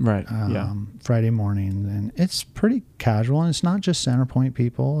group. Right. Friday morning, and it's pretty casual, and it's not just Centerpoint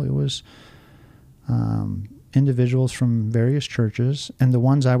people. It was individuals from various churches, and the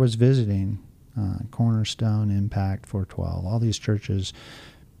ones I was visiting, Cornerstone, Impact, 412, all these churches,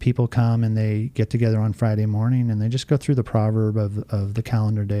 people come and they get together on Friday morning and they just go through the proverb of the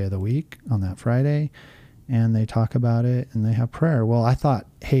calendar day of the week on that Friday, and they talk about it and they have prayer. Well, I thought,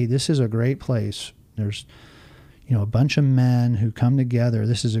 hey, this is a great place. There's a bunch of men who come together.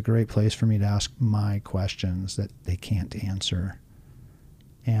 This is a great place for me to ask my questions that they can't answer.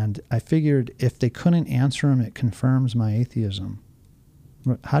 And I figured if they couldn't answer them, it confirms my atheism.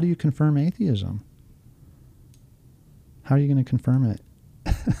 How do you confirm atheism? How are you going to confirm it?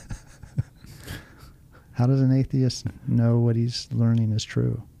 How does an atheist know what he's learning is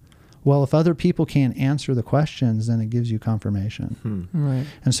true? Well, if other people can't answer the questions, then it gives you confirmation. Right.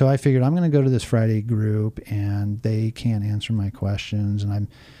 And so I figured I'm going to go to this Friday group, and they can't answer my questions. And I'm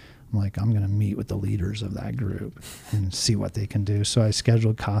like, I'm going to meet with the leaders of that group and see what they can do. So I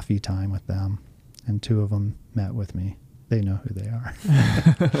scheduled coffee time with them, and 2 of them met with me. They know who they are.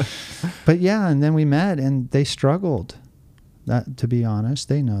 But yeah, and then we met, and they struggled. That, to be honest,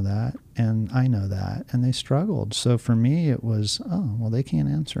 they know that, and I know that, and they struggled. So for me, it was, oh, well, they can't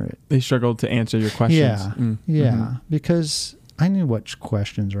answer it. They struggled to answer your questions. Yeah, because I knew what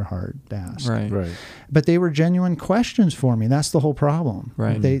questions are hard to ask. Right. But they were genuine questions for me. That's the whole problem.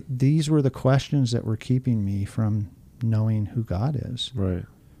 Right. These were the questions that were keeping me from knowing who God is. Right.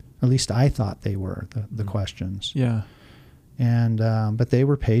 At least I thought they were the questions. Yeah. And but they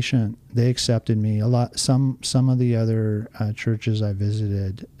were patient. They accepted me a lot. Some of the other churches I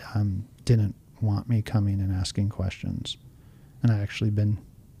visited didn't want me coming and asking questions, and I actually been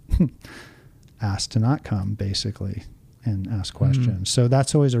asked to not come basically and ask questions. So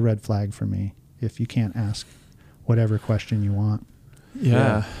that's always a red flag for me if you can't ask whatever question you want.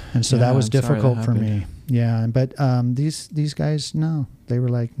 Yeah. And so Yeah, that was I'm sorry difficult that for happened. me. Yeah, but these guys, no, they were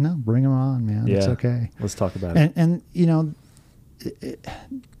like, no, bring them on, man. It's Yeah. okay. Let's talk about it. And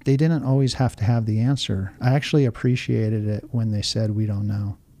they didn't always have to have the answer. I actually appreciated it when they said, we don't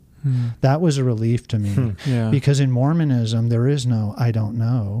know. That was a relief to me. Yeah. Because in Mormonism, there is no, I don't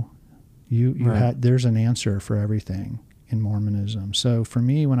know. Right. There's an answer for everything in Mormonism. So for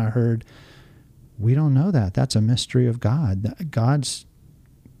me, when I heard, we don't know that, that's a mystery of God. God's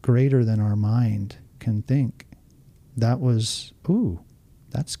greater than our mind can think. That was, ooh,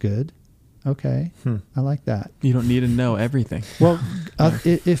 that's good. Okay, I like that. You don't need to know everything. Well,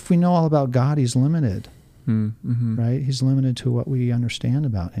 if we know all about God, he's limited, Mm-hmm. right? He's limited to what we understand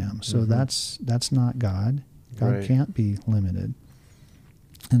about him. So that's not God. God Right. can't be limited.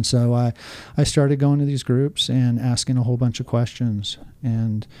 And so I started going to these groups and asking a whole bunch of questions.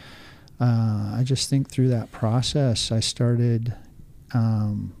 And I just think through that process, I started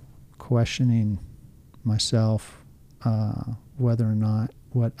questioning myself whether or not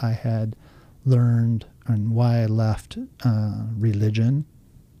what I had learned and why I left religion.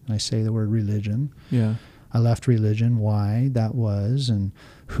 And I say the word religion. Yeah. I left religion, why that was, and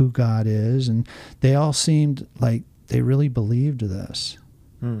who God is. And they all seemed like they really believed this.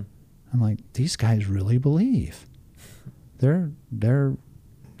 I'm like, these guys really believe. They're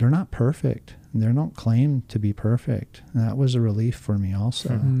not perfect. They don't claim to be perfect. And that was a relief for me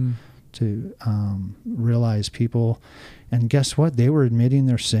also to realize people. And guess what? They were admitting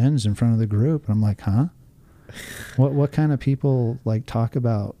their sins in front of the group. And I'm like, huh? What kind of people like talk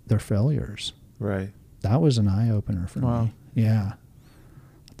about their failures? Right. That was an eye-opener for me. Yeah.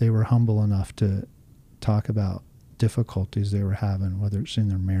 They were humble enough to talk about difficulties they were having, whether it's in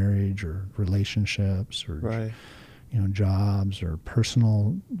their marriage or relationships or Right. jobs or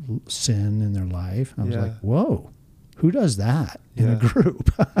personal sin in their life. I was Yeah. like, whoa, who does that in a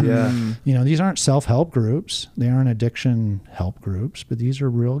group? Yeah. These aren't self-help groups. They aren't addiction help groups, but these are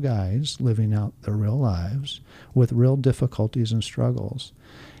real guys living out their real lives with real difficulties and struggles.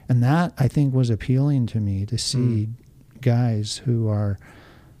 And that, I think, was appealing to me to see guys who are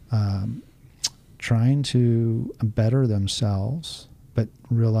trying to better themselves, but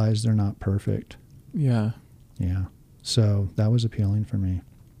realize they're not perfect. Yeah. Yeah. So that was appealing for me.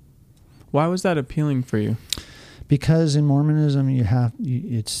 Why was that appealing for you? Because in Mormonism,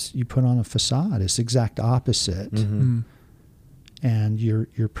 you put on a facade. It's the exact opposite. And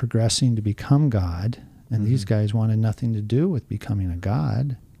you're progressing to become God. And these guys wanted nothing to do with becoming a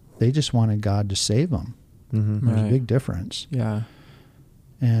God. They just wanted God to save them. There's a big difference. Yeah.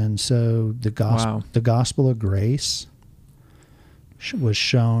 And so the gospel of grace was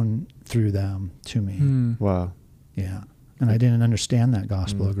shown through them to me. Wow. Yeah. And I didn't understand that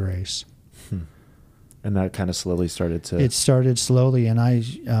gospel of grace. And that kind of slowly started to... It started slowly, and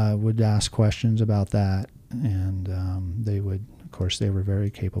I would ask questions about that, and they would, of course, they were very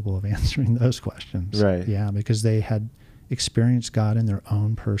capable of answering those questions. Right. Yeah, because they had experienced God in their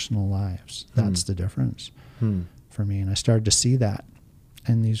own personal lives. That's the difference for me. And I started to see that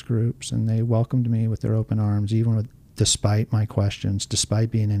in these groups, and they welcomed me with their open arms, even despite my questions, despite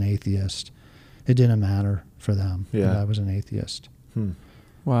being an atheist. It didn't matter for them that I was an atheist.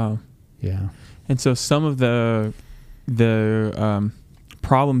 Wow. Yeah. And so some of the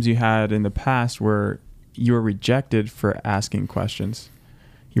problems you had in the past were you were rejected for asking questions.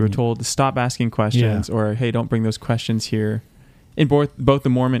 You were told to stop asking questions, or hey, don't bring those questions here. In both the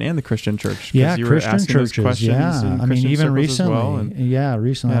Mormon and the Christian church. Yeah, you Christian were asking churches. those questions Yeah, in I mean, Christian even circles as recently. well, and-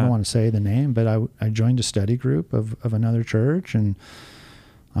 recently. I Yeah. don't want to say the name, but I joined a study group of another church, and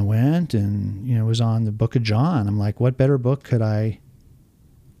I went and it was on the Book of John. I'm like, what better book could I?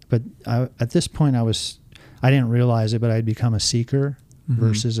 But at this point, I didn't realize it, but I'd become a seeker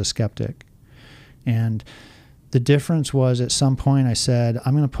versus a skeptic, and the difference was at some point I said,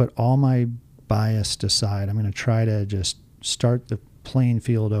 I'm going to put all my bias aside. I'm going to try to just start the playing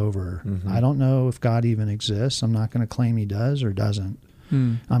field over. I don't know if God even exists. I'm not going to claim he does or doesn't.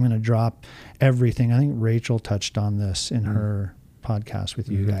 I'm going to drop everything. I think Rachel touched on this in her podcast with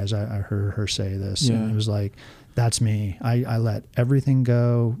you guys. I heard her say this, and it was like, that's me. I let everything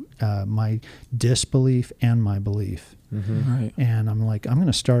go, my disbelief and my belief. Right. And I'm like, I'm going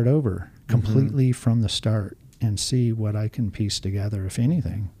to start over completely from the start and see what I can piece together, if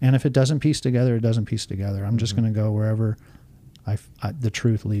anything. And if it doesn't piece together, it doesn't piece together. I'm just going to go wherever the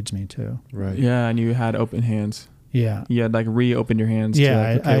truth leads me to. Right. Yeah, and you had open hands. Yeah. You had reopened your hands to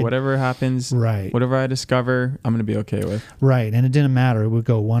Yeah, whatever happens, Right. whatever I discover, I'm going to be okay with. Right. And it didn't matter. It would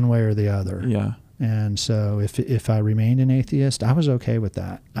go one way or the other. Yeah. And so if I remained an atheist, I was okay with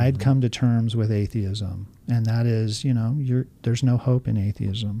that. I'd come to terms with atheism. And that is, there's no hope in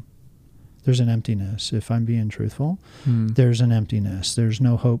atheism. There's an emptiness. If I'm being truthful, there's an emptiness. There's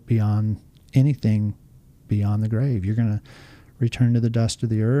no hope beyond anything beyond the grave. You're going to return to the dust of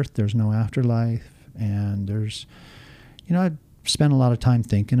the earth. There's no afterlife. And there's, I'd spent a lot of time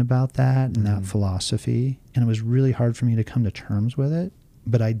thinking about that and that philosophy. And it was really hard for me to come to terms with it.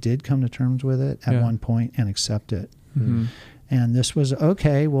 But I did come to terms with it at one point and accept it. And this was,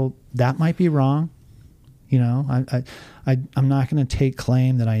 okay, well, that might be wrong. I'm not going to take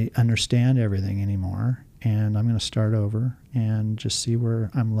claim that I understand everything anymore, and I'm going to start over and just see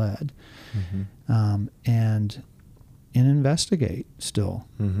where I'm led, and investigate still.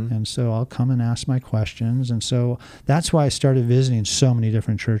 And so I'll come and ask my questions. And so that's why I started visiting so many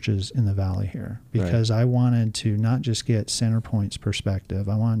different churches in the Valley here, because I wanted to not just get Centerpoint's perspective.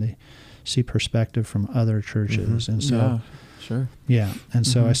 I wanted to see perspective from other churches. And so, and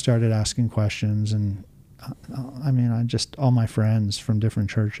so I started asking questions, and all my friends from different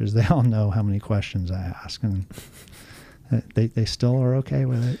churches, they all know how many questions I ask, and they still are okay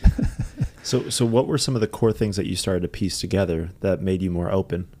with it. So what were some of the core things that you started to piece together that made you more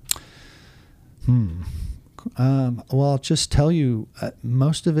open? Well, I'll just tell you,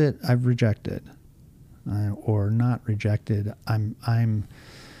 most of it I've rejected, or not rejected. I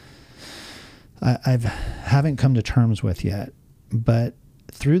haven't come to terms with yet, but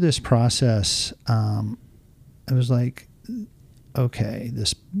through this process, it was like, okay,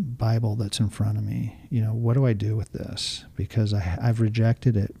 this Bible that's in front of me, what do I do with this? Because I've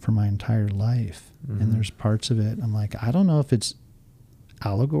rejected it for my entire life. And there's parts of it, I'm like, I don't know if it's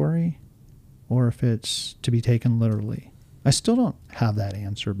allegory or if it's to be taken literally. I still don't have that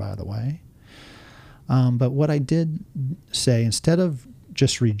answer, by the way. But what I did say, instead of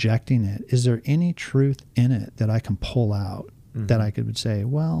just rejecting it, is there any truth in it that I can pull out that I could say,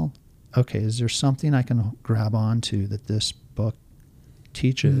 well, okay, is there something I can grab onto that this book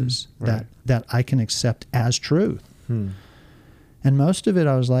teaches that I can accept as truth? And most of it,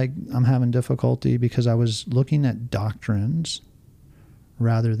 I was like, I'm having difficulty because I was looking at doctrines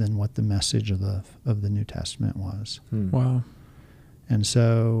rather than what the message of the New Testament was. Wow. And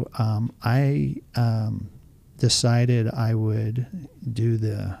so I decided I would do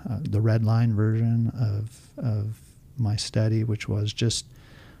the red line version of my study, which was just,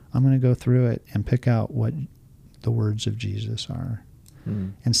 I'm going to go through it and pick out what the words of Jesus are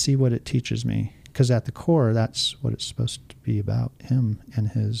and see what it teaches me. Because at the core, that's what it's supposed to be about, him and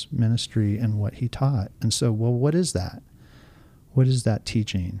his ministry and what he taught. And so, well, what is that? What is that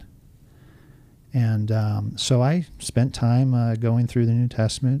teaching? And so I spent time going through the New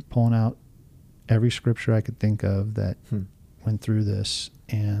Testament, pulling out every scripture I could think of that went through this,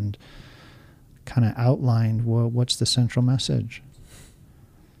 and kind of outlined, well, what's the central message?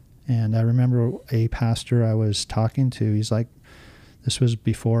 And I remember a pastor I was talking to, he's like, this was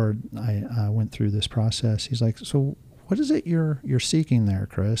before I went through this process. He's like, so what is it you're seeking there,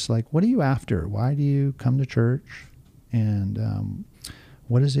 Chris? Like, what are you after? Why do you come to church? And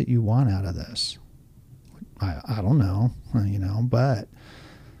what is it you want out of this? I don't know, but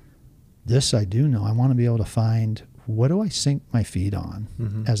this I do know. I want to be able to find, what do I sink my feet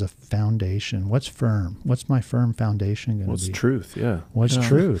on as a foundation? What's firm? What's my firm foundation going to What's be? truth? Yeah. What's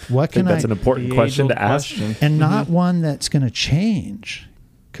truth? What I think can that's an important question to ask. and not one that's going to change,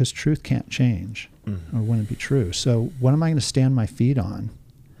 because truth can't change or wouldn't be true. So what am I going to stand my feet on?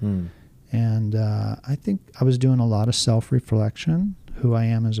 And I think I was doing a lot of self-reflection, who I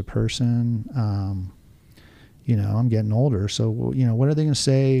am as a person. I'm getting older, so what are they going to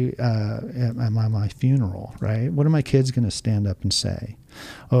say at my funeral, right? What are my kids going to stand up and say?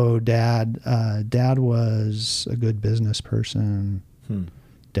 Oh, Dad was a good business person.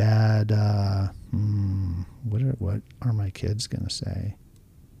 Dad, what are my kids going to say?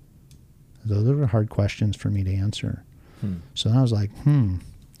 Those are hard questions for me to answer. So then I was like,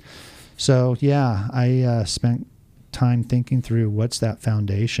 So yeah, I spent time thinking through what's that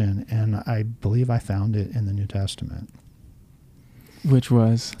foundation, and I believe I found it in the New Testament. Which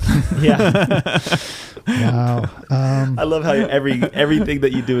was? Yeah. Wow. I love how everything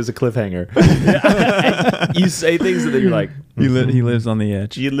that you do is a cliffhanger. You say things that you're like, He lives on the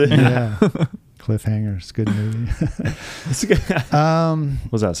edge. Yeah. Cliffhangers, good movie.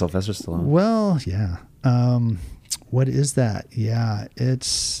 Was that Sylvester Stallone? Well, yeah. What is that? Yeah,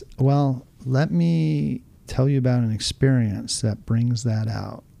 let me tell you about an experience that brings that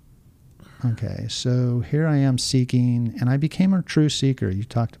out. Okay, so here I am seeking, and I became a true seeker. You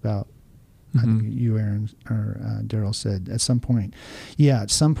talked about, I think you, Aaron, or Daryl said at some point. Yeah, at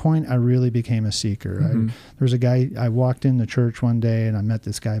some point I really became a seeker. There was a guy, I walked in the church one day and I met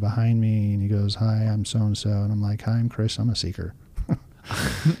this guy behind me, and he goes, "Hi, I'm so-and-so." And I'm like, "Hi, I'm Chris, I'm a seeker."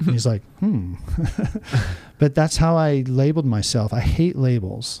 And he's like, But that's how I labeled myself. I hate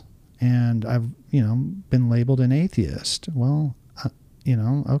labels. And I've, been labeled an atheist. Well,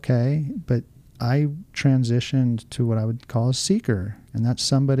 okay. But I transitioned to what I would call a seeker. And that's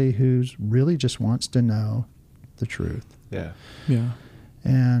somebody who's really just wants to know the truth. Yeah. Yeah.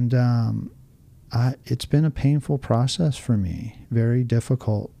 And it's been a painful process for me, very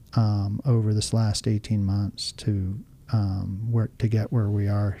difficult over this last 18 months to get where we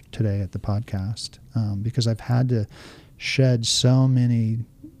are today at the podcast, because I've had to shed so many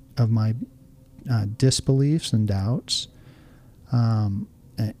of my disbeliefs and doubts,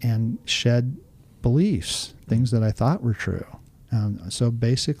 and shed beliefs, things that I thought were true. So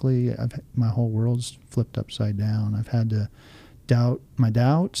basically, my whole world's flipped upside down. I've had to doubt my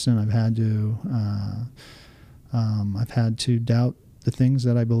doubts, and I've had to doubt the things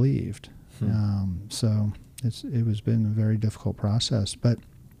that I believed. So it was been a very difficult process, but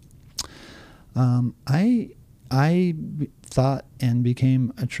I thought and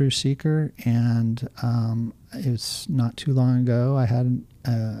became a true seeker, and it's not too long ago I had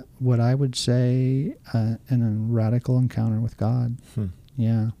what I would say a radical encounter with God.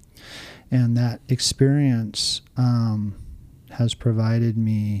 Yeah, and that experience has provided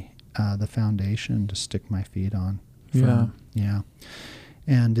me the foundation to stick my feet on. Yeah,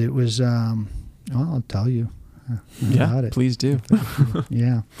 and it was. I'll tell you about it. Please do.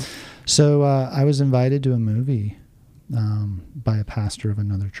 Yeah. So I was invited to a movie by a pastor of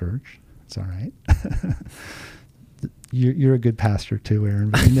another church. It's all right. You're a good pastor too,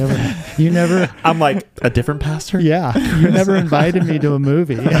 Aaron. But you never. I'm like, a different pastor? Yeah, you never invited me to a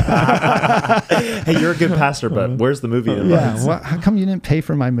movie. Hey, you're a good pastor, but where's the movie? Yeah, well, how come you didn't pay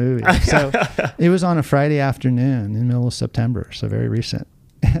for my movie? So it was on a Friday afternoon in the middle of September, so very recent.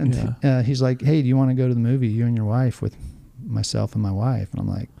 And he's like, "Hey, do you want to go to the movie, you and your wife, with myself and my wife?" And I'm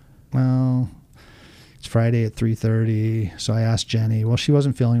like, "Well, it's Friday at 3:30." So I asked Jenny. Well, she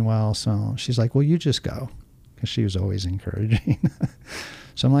wasn't feeling well, so she's like, "Well, you just go," because she was always encouraging.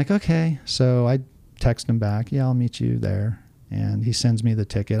 So I'm like, "Okay." So I text him back, "Yeah, I'll meet you there." And he sends me the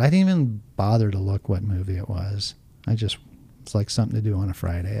ticket. I didn't even bother to look what movie it was. It's like something to do on a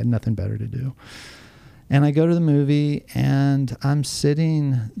Friday. I had nothing better to do. And I go to the movie, and I'm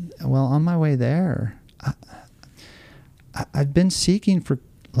sitting, on my way there. I've been seeking for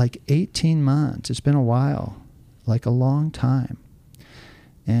like 18 months. It's been a while, like a long time.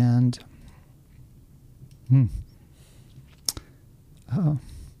 And,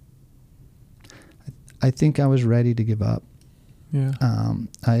 I think I was ready to give up. Yeah.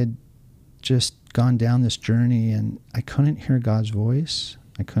 I had just gone down this journey, and I couldn't hear God's voice.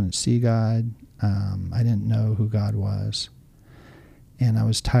 I couldn't see God. I didn't know who God was. And I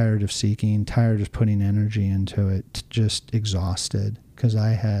was tired of seeking, tired of putting energy into it, just exhausted, because I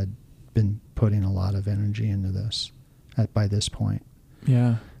had been putting a lot of energy into this by this point.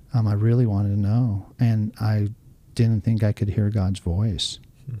 Yeah. I really wanted to know, and I didn't think I could hear God's voice.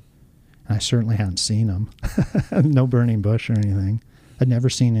 And I certainly hadn't seen him. No burning bush or anything. I'd never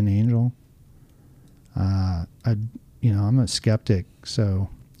seen an angel. I'm a skeptic, so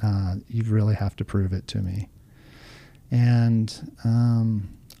you'd really have to prove it to me. And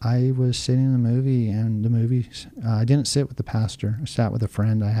I was sitting in the movie, and I didn't sit with the pastor. I sat with a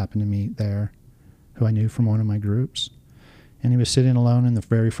friend I happened to meet there, who I knew from one of my groups. And he was sitting alone in the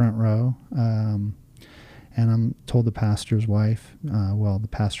very front row. And I'm told the pastor's wife, the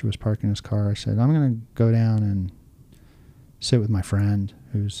pastor was parking his car. I said, I'm going to go down and sit with my friend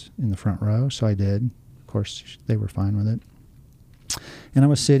who's in the front row. So I did. Of course, they were fine with it. And I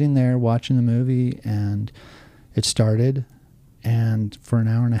was sitting there watching the movie, and it started. And for an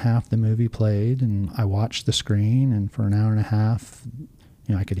hour and a half, the movie played, and I watched the screen. And for an hour and a half,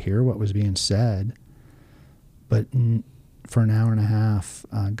 I could hear what was being said. But for an hour and a half,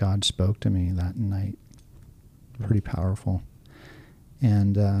 God spoke to me that night. Pretty powerful.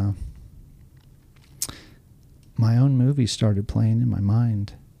 And my own movie started playing in my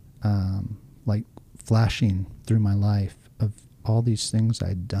mind, like flashing through my life of all these things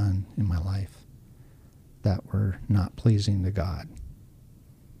I'd done in my life that were not pleasing to God.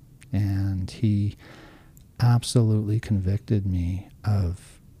 And he absolutely convicted me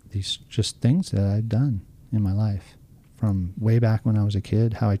of these just things that I'd done in my life, from way back when I was a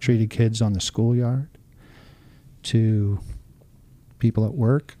kid, how I treated kids on the schoolyard, to people at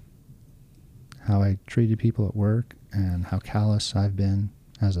work, how I treated people at work, and how callous I've been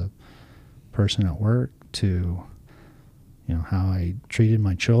as a person at work, to how I treated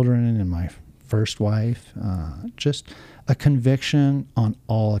my children and my first wife. Just a conviction on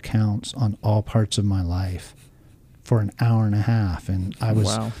all accounts, on all parts of my life, for an hour and a half. And I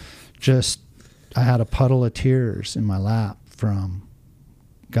was I had a puddle of tears in my lap from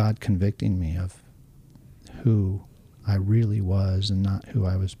God convicting me of who I really was and not who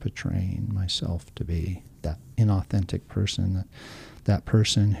I was portraying myself to be, that inauthentic person, that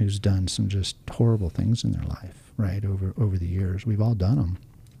person who's done some just horrible things in their life, right, over the years. We've all done them.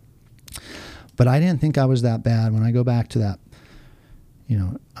 But I didn't think I was that bad. When I go back to that,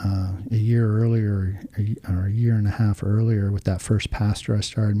 a year earlier, or a year and a half earlier, with that first pastor I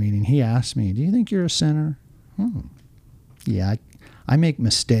started meeting, he asked me, do you think you're a sinner? Yeah, I make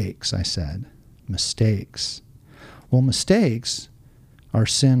mistakes, I said. Mistakes. Well, mistakes are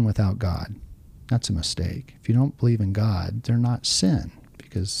sin without God. That's a mistake. If you don't believe in God, they're not sin,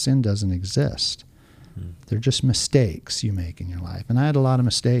 because sin doesn't exist. They're just mistakes you make in your life. And I had a lot of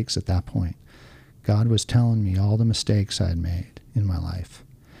mistakes at that point. God was telling me all the mistakes I had made in my life.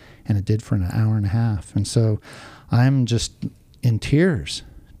 And it did for an hour and a half. And so I'm just in tears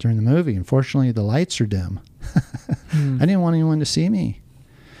during the movie. Unfortunately, the lights are dim. I didn't want anyone to see me.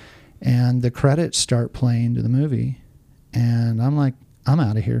 And the credits start playing to the movie. And I'm like, I'm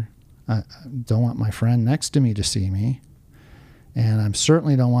out of here. I don't want my friend next to me to see me. And I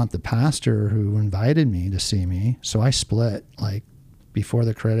certainly don't want the pastor who invited me to see me. So I split, like, before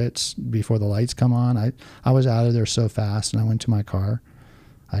the credits, before the lights come on. I was out of there so fast, and I went to my car.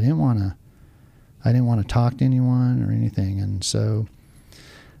 I didn't want to talk to anyone or anything. And so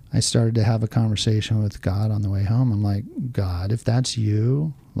I started to have a conversation with God on the way home. I'm like, God, if that's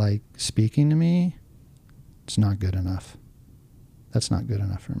you, like, speaking to me, it's not good enough. That's not good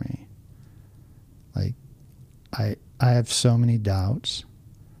enough for me. Like, I have so many doubts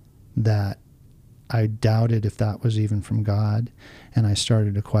that I doubted if that was even from God. And I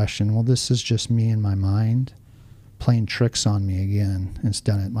started to question, well, this is just me in my mind playing tricks on me again. It's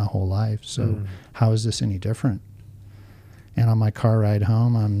done it my whole life. So how is this any different? And on my car ride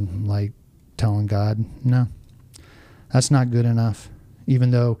home, I'm like telling God, no, that's not good enough.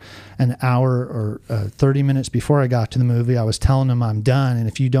 Even though an hour or 30 minutes before I got to the movie, I was telling him I'm done. And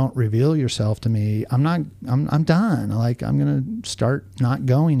if you don't reveal yourself to me, I'm done. Like, I'm going to start not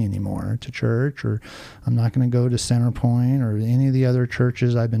going anymore to church, or I'm not going to go to Centerpoint or any of the other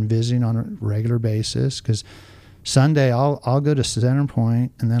churches I've been visiting on a regular basis. Because Sunday I'll go to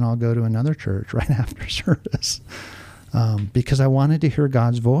Centerpoint, and then I'll go to another church right after service, because I wanted to hear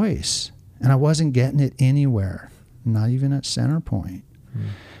God's voice, and I wasn't getting it anywhere, not even at Centerpoint.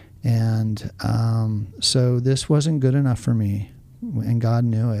 And so this wasn't good enough for me, and God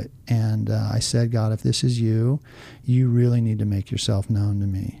knew it. And I said, God, if this is you, you really need to make yourself known to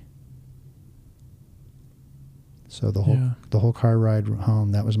me. So the Yeah. whole car ride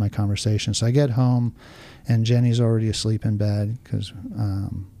home, that was my conversation. So I get home, and Jenny's already asleep in bed because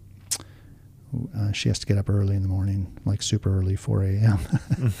she has to get up early in the morning, like super early, 4 a.m.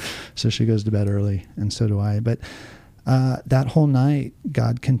 So she goes to bed early, and so do I. But that whole night,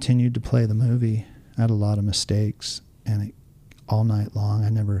 God continued to play the movie. I had a lot of mistakes, and all night long, I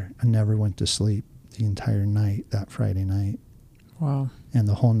never went to sleep the entire night that Friday night. Wow. And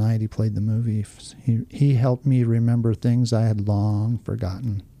the whole night he played the movie. He helped me remember things I had long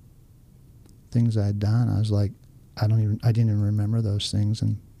forgotten, things I had done. I was like, I didn't even remember those things,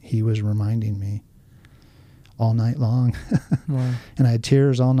 and he was reminding me all night long. Wow. And I had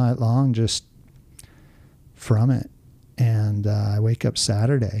tears all night long just from it. And I wake up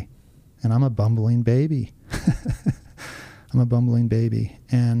Saturday, and I'm a bumbling baby. I'm a bumbling baby.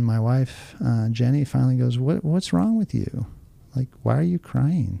 And my wife, Jenny, finally goes, what's wrong with you? Like, why are you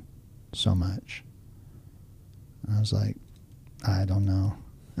crying so much? And I was like, I don't know.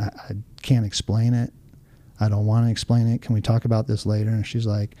 I can't explain it. I don't want to explain it. Can we talk about this later? And she's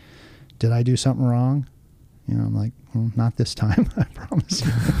like, did I do something wrong? You know, I'm like, not this time, I promise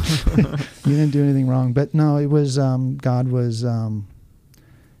you. You didn't do anything wrong. But no, it was, God was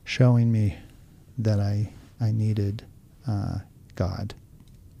showing me that I needed God.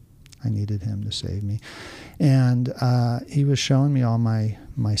 I needed him to save me. And he was showing me all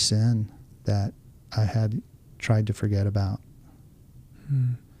my sin that I had tried to forget about.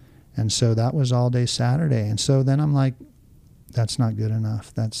 And so that was all day Saturday. And so then I'm like, that's not good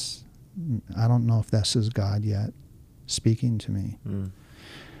enough. I don't know if this is God yet speaking to me.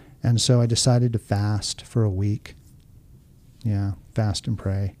 And so I decided to fast for a week. Yeah, fast and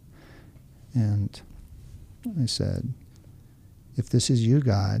pray. And I said, if this is you,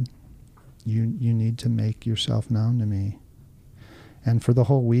 God, you need to make yourself known to me. And for the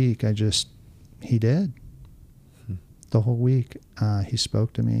whole week, he did. The whole week, he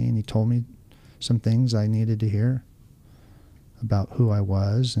spoke to me, and he told me some things I needed to hear about who I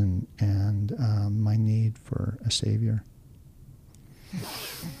was and my need for a Savior.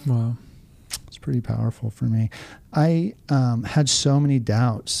 Wow. It's pretty powerful for me. I had so many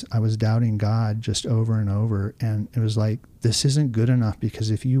doubts. I was doubting God just over and over, and it was like, this isn't good enough,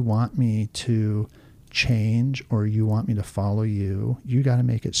 because if you want me to change or you want me to follow you, you got to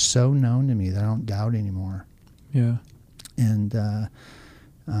make it so known to me that I don't doubt anymore. Yeah. And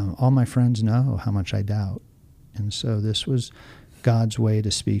all my friends know how much I doubt. And so this was God's way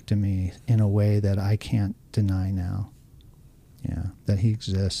to speak to me in a way that I can't deny now. Yeah, that he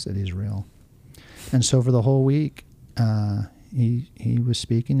exists, that he's real. And so for the whole week, he was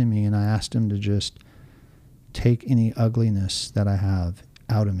speaking to me, and I asked him to just take any ugliness that I have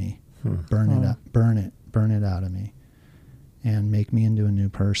out of me, burn it out of me, and make me into a new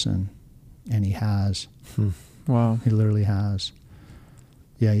person. And he has. Wow. He literally has.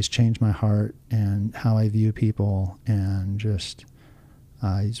 Yeah, he's changed my heart and how I view people, and just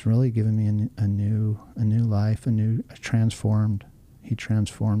he's really given me a new life, he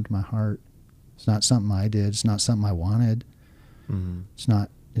transformed my heart. It's not something I did. It's not something I wanted. It's not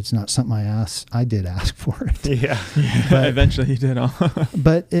something I did ask for it. Yeah. But eventually he did.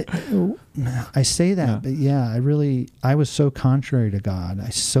 But I say that, Yeah. but yeah, I was so contrary to God. I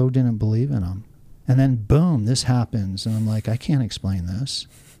so didn't believe in him. And then boom, this happens, and I'm like, I can't explain this.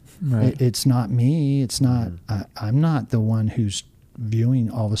 Right. It's not me. It's not. I'm not the one who's viewing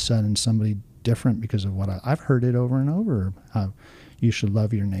all of a sudden somebody different because of what I've heard it over and over. How you should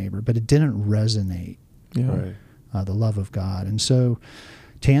love your neighbor, but it didn't resonate. Yeah. Right. The love of God. And so,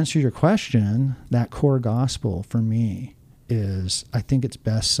 to answer your question, that core gospel for me is, I think it's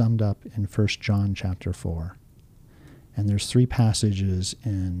best summed up in 1 John chapter 4. And there's 3 passages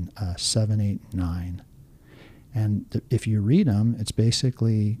in 7, 8, 9. And if you read them, it's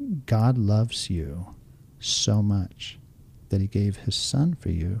basically, God loves you so much that he gave his son for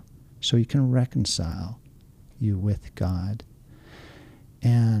you so he can reconcile you with God.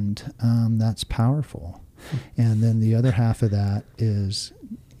 And that's powerful. And then the other half of that is,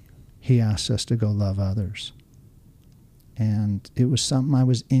 he asks us to go love others. And it was something I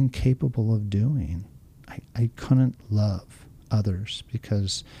was incapable of doing. I couldn't love others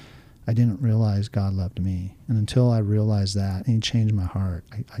because I didn't realize God loved me. And until I realized that, and he changed my heart,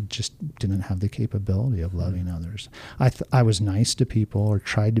 I just didn't have the capability of loving others. I was nice to people, or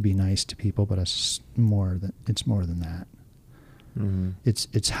tried to be nice to people, but it's more than that.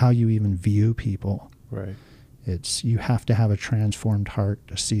 It's how you even view people. Right. You have to have a transformed heart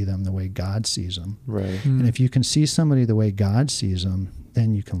to see them the way God sees them. Right. And if you can see somebody the way God sees them,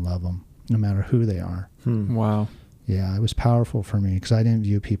 then you can love them, no matter who they are. Wow. Yeah, it was powerful for me because I didn't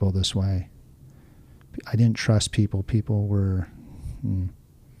view people this way. I didn't trust people. People were.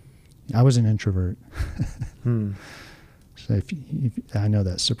 I was an introvert. So if I know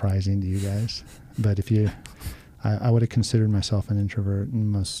that's surprising to you guys, but I would have considered myself an introvert,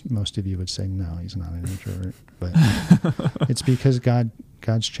 and most of you would say no, he's not an introvert. But it's because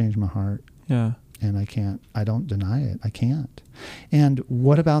God's changed my heart. Yeah. And I don't deny it. I can't. And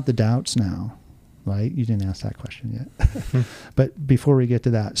what about the doubts now? Right? You didn't ask that question yet. But before we get to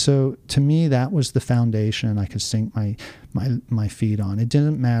that, so to me, that was the foundation I could sink my feet on. It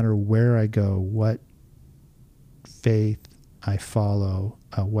didn't matter where I go, what faith I follow,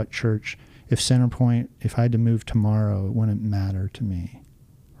 what church. If Centerpoint, if I had to move tomorrow, it wouldn't matter to me.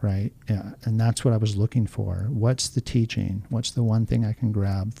 Right? Yeah. And that's what I was looking for. What's the teaching? What's the one thing I can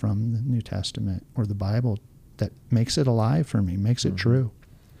grab from the New Testament or the Bible that makes it alive for me, makes it true?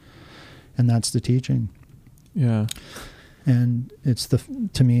 And that's the teaching. Yeah. And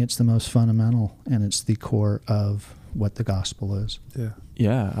to me, it's the most fundamental, and it's the core of what the gospel is. Yeah.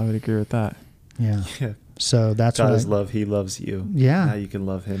 Yeah, I would agree with that. Yeah. Yeah. So that's God what is love. He loves you. Yeah. Now you can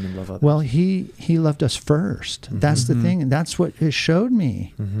love him and love others. Well, he loved us first. That's the thing. And that's what it showed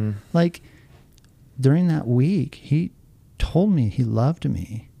me. Like during that week, he told me he loved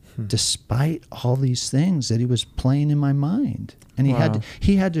me despite all these things that he was playing in my mind. And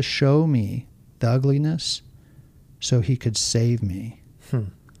he had to show me the ugliness so he could save me.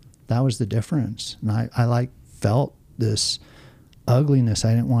 That was the difference. And I felt this ugliness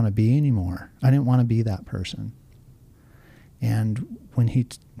I didn't want to be anymore. I didn't want to be that person. And when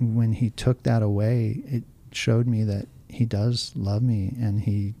he took that away, it showed me that he does love me, and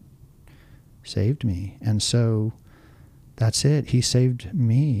he saved me. And so that's it. He saved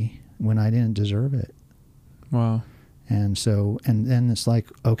me when I didn't deserve it. Wow. And so, and then it's like,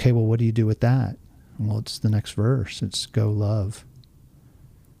 okay, well, what do you do with that? Well, it's the next verse. It's go love.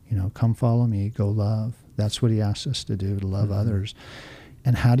 Come follow me, go love. That's what he asks us to do, to love others.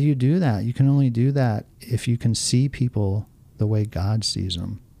 And how do you do that? You can only do that if you can see people the way God sees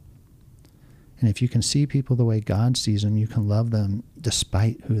them. And if you can see people the way God sees them, you can love them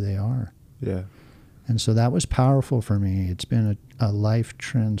despite who they are. Yeah. And so that was powerful for me. It's been a life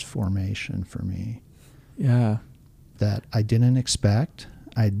transformation for me. Yeah. That I didn't expect.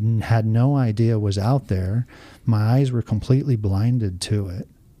 I had no idea was out there. My eyes were completely blinded to it.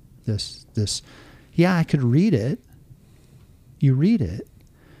 Yeah, I could read it. You read it.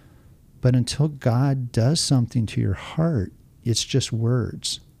 But until God does something to your heart, it's just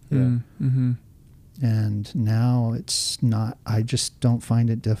words. Yeah. And now it's not, I just don't find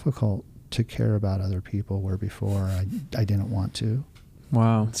it difficult to care about other people where before I didn't want to.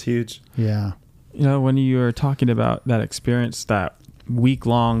 Wow. It's huge. Yeah. When you were talking about that experience, that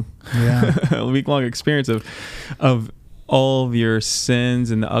week-long experience of all of your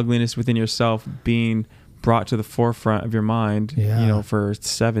sins and the ugliness within yourself being brought to the forefront of your mind, for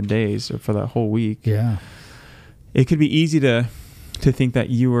 7 days or for that whole week. Yeah. It could be easy to think that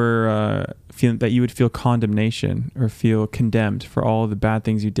you were feeling that you would feel condemnation or feel condemned for all of the bad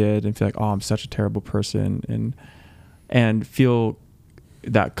things you did, and feel like, oh, I'm such a terrible person, and feel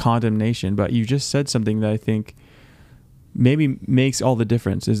that condemnation. But you just said something that I think maybe makes all the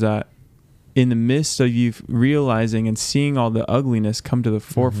difference, is that in the midst of you realizing and seeing all the ugliness come to the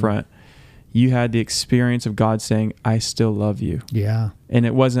forefront, you had the experience of God saying, I still love you. Yeah. And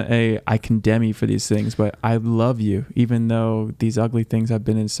it wasn't I condemn you for these things, but I love you, even though these ugly things have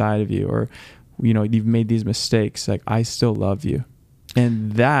been inside of you, or, you've made these mistakes. Like, I still love you.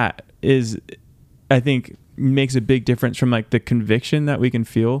 And that is, I think, makes a big difference from like the conviction that we can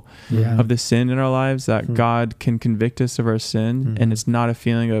feel of the sin in our lives, that God can convict us of our sin. And it's not a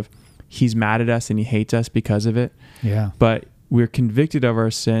feeling of he's mad at us and he hates us because of it. Yeah. But we're convicted of our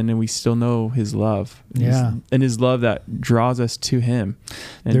sin, and we still know his love. Yeah. And his love that draws us to him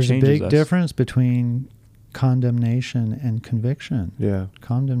and There's a changes big us. difference between condemnation and conviction. Yeah.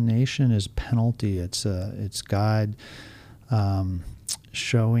 Condemnation is penalty. It's God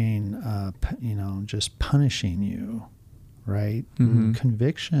showing, just punishing you, right?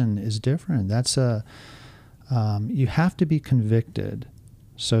 Conviction is different. That's you have to be convicted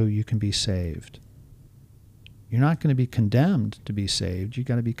so you can be saved. You're not going to be condemned to be saved. You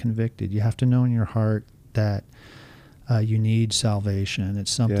got to be convicted. You have to know in your heart that you need salvation.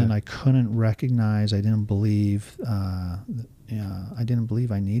 It's something I couldn't recognize. I didn't believe. I didn't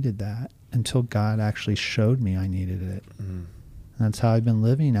believe I needed that until God actually showed me I needed it. And that's how I've been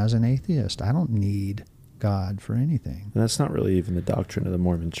living as an atheist. I don't need God for anything. And that's not really even the doctrine of the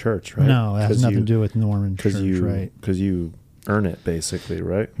Mormon Church, right? No, it has nothing to do with Mormon Church, right? Because you earn it, basically,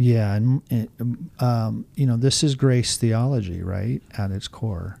 right? Yeah, and this is grace theology, right, at its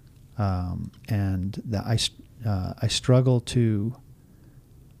core. and that I struggle to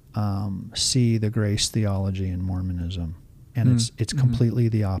see the grace theology in Mormonism, and it's completely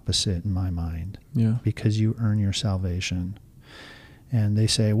the opposite in my mind. Yeah. Because you earn your salvation, and they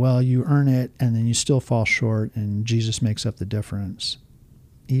say, well, you earn it, and then you still fall short, and Jesus makes up the difference.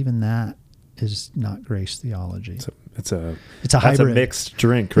 Even that is not grace theology. It's a It's a hybrid. That's a mixed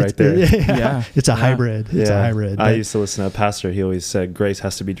drink right there. Yeah. It's a hybrid. It's a hybrid. I used to listen to a pastor. He always said, grace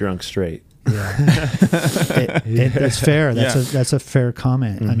has to be drunk straight. Yeah. It's fair. That's a fair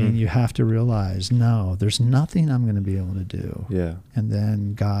comment. I mean, you have to realize, no, there's nothing I'm going to be able to do. Yeah. And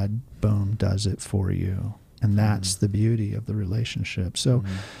then God, boom, does it for you. And that's the beauty of the relationship. So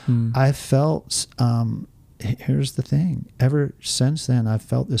I felt, here's the thing. Ever since then, I've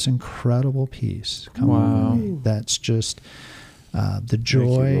felt this incredible peace come over me. That's just the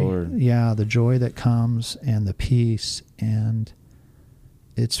joy. The joy that comes, and the peace, and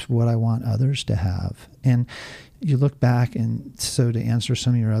it's what I want others to have. And you look back, and so to answer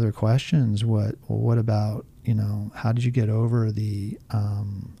some of your other questions, what about, how did you get over the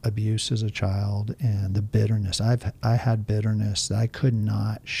abuse as a child and the bitterness? I had bitterness that I could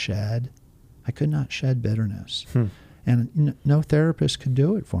not shed. I could not shed bitterness. And no therapist could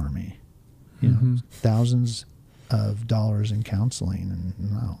do it for me. Thousands of dollars in counseling,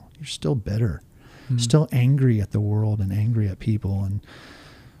 and no, you're still bitter, still angry at the world and angry at people, and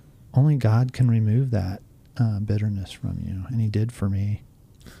only God can remove that bitterness from you, and He did for me.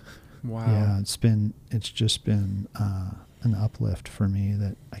 Wow. Yeah, it's just been an uplift for me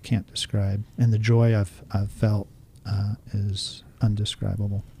that I can't describe, and the joy I've felt is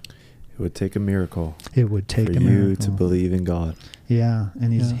undescribable. It would take a miracle. It would take for a miracle you to believe in God. Yeah,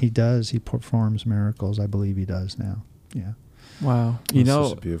 and He does. He performs miracles. I believe He does now. Yeah. Wow. That's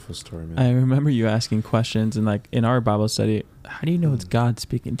such a beautiful story, man. I remember you asking questions, and like in our Bible study, how do you know it's God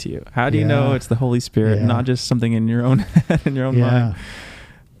speaking to you? How do you know it's the Holy Spirit, not just something in your own head, in your own mind?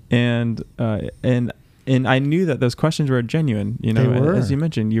 And I knew that those questions were genuine. They were. As you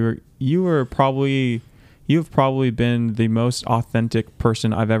mentioned, you've probably been the most authentic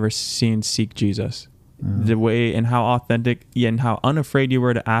person I've ever seen seek Jesus. The way and how authentic and how unafraid you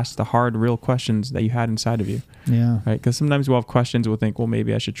were to ask the hard, real questions that you had inside of you. Yeah. Right? Because sometimes we'll have questions, we'll think, well,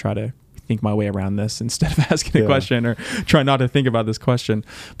 maybe I should try to think my way around this instead of asking a question, or try not to think about this question.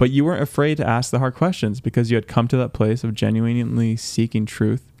 But you weren't afraid to ask the hard questions because you had come to that place of genuinely seeking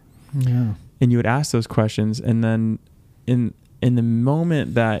truth. Yeah. And you would ask those questions, and then in the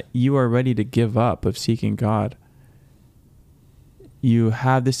moment that you are ready to give up of seeking God, you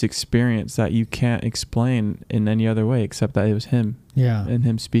have this experience that you can't explain in any other way except that it was Him. Yeah. And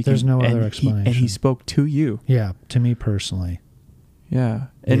Him speaking. There's no other explanation. And He spoke to you. Yeah, to me personally. Yeah.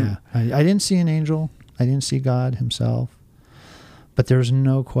 And I didn't see an angel. I didn't see God Himself. But there's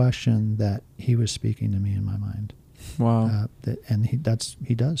no question that He was speaking to me in my mind. Wow. And He does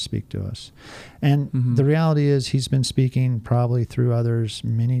speak to us. And the reality is He's been speaking probably through others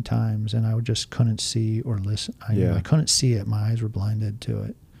many times, and I just couldn't see or listen. I couldn't see it. My eyes were blinded to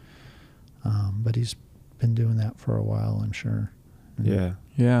it. But He's been doing that for a while, I'm sure. And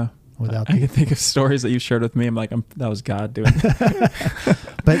yeah. I can think of stories that you've shared with me. I'm like, that was God doing that.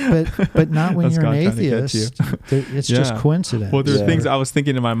 but not when you're an atheist. It's just coincidence. Well, there were things I was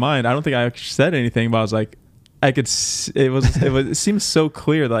thinking in my mind. I don't think I actually said anything, but I was like, it seems so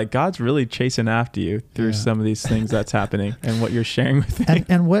clear that like God's really chasing after you through some of these things that's happening and what you're sharing with me.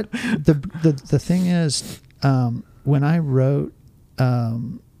 And what the thing is, when I wrote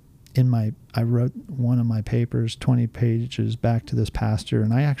I wrote one of my papers, 20 pages back to this pastor,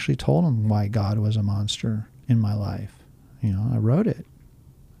 and I actually told him why God was a monster in my life. I wrote it.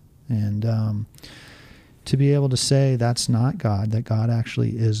 And to be able to say that's not God, that God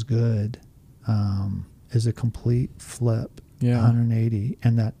actually is good, is a complete flip, 180,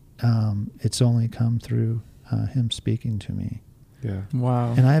 and that it's only come through Him speaking to me. Yeah.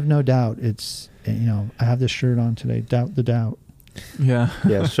 Wow. And I have no doubt I have this shirt on today, Doubt the Doubt. Yeah.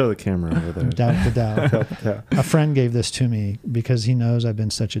 Yeah, show the camera over there. Doubt the Doubt. A friend gave this to me because he knows I've been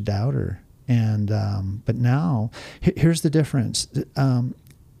such a doubter. And but now, here's the difference. A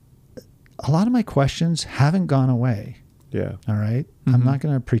lot of my questions haven't gone away. Yeah. All right? I'm not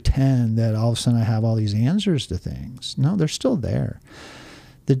going to pretend that all of a sudden I have all these answers to things. No, they're still there.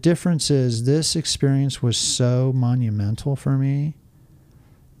 The difference is this experience was so monumental for me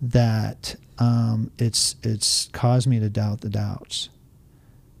that it's caused me to doubt the doubts.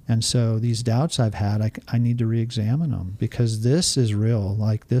 And so these doubts I've had, I need to re-examine them, because this is real.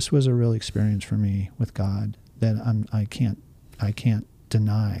 Like, this was a real experience for me with God that I can't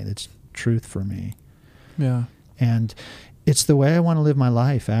deny. It's truth for me. Yeah. And it's the way I want to live my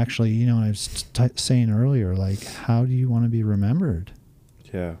life, actually. You know, I was saying earlier, like, how do you want to be remembered?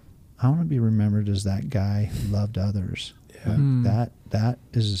 Yeah. I want to be remembered as that guy who loved others. Yeah. That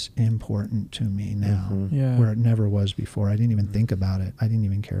is important to me now, Yeah. where it never was before. I didn't even think about it. I didn't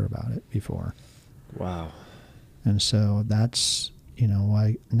even care about it before. Wow. And so that's, you know,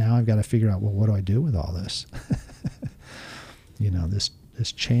 why now I've got to figure out, well, what do I do with all this? You know, this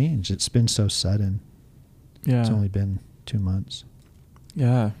change. It's been so sudden. Yeah. It's only been 2 months.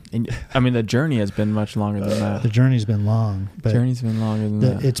 Yeah. And I mean, the journey has been much longer than that. The journey's been long, but Journey's been longer than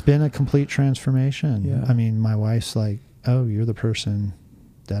that. it's been a complete transformation. Yeah. I mean, my wife's like, oh, you're the person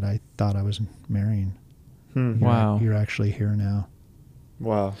that I thought I was marrying. Wow. You're actually here now.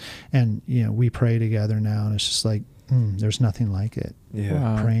 Wow. And, you know, we pray together now, and it's just like, there's nothing like it.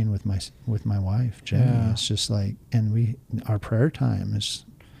 Yeah. Wow. Praying with my wife, Jenny. Yeah. It's just like, and our prayer time it's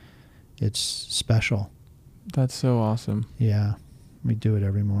special. That's so awesome. Yeah. We do it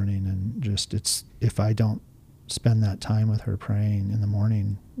every morning, and just, if I don't spend that time with her praying in the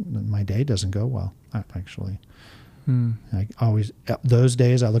morning, my day doesn't go well, actually. I always, those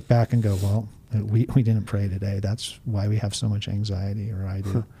days I look back and go, well, we didn't pray today. That's why we have so much anxiety, or I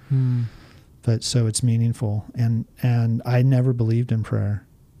do. But so it's meaningful, and I never believed in prayer,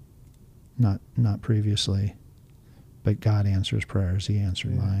 not previously, but God answers prayers. He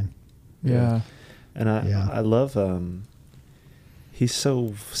answered mine. Yeah. And I love, he's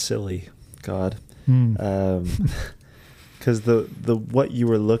so silly, God. Because the what you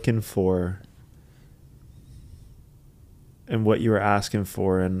were looking for and what you were asking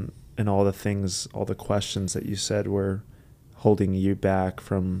for, and all the things, all the questions that you said were holding you back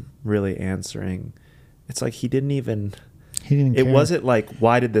from really answering. It's like he didn't It care. Wasn't like,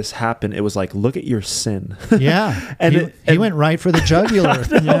 why did this happen? It was like, look at your sin. Yeah. And he went right for the jugular.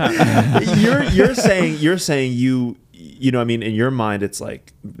 Yeah. you're saying you know, I mean, in your mind, it's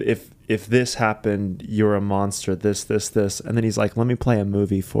like, if this happened, you're a monster, this. And then he's like, let me play a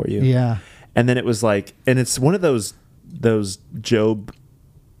movie for you. Yeah. And then it was like, and it's one of those Job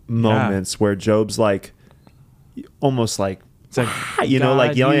moments where Job's like, almost like, It's like, you know,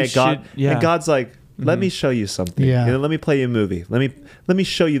 like yelling you at God. should- yeah. And God's like, let me show you something. Yeah. You know, let me play you a movie. Let me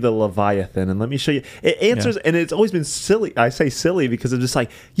show you the Leviathan, and let me show you. It answers, and it's always been silly. I say silly because it's just like,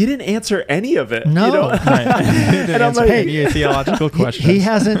 you didn't answer any of it. No. You know? Right. And I'm like, Any theological questions. He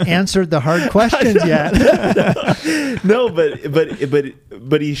hasn't answered the hard questions yet. no,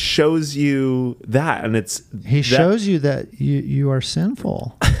 but he shows you that, and He shows you that you are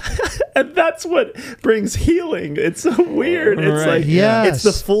sinful. and that's what brings healing. It's so weird. It's Right. like, Yes. it's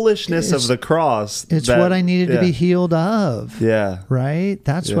the foolishness It's- of the cross. It's that- what I needed to yeah. be healed of. Yeah. Right?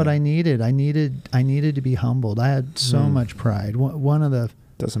 That's Yeah. what I needed. I needed to be humbled. I had so much pride. One of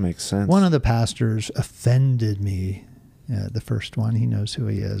Doesn't make sense. the pastors offended me. The first one, he knows who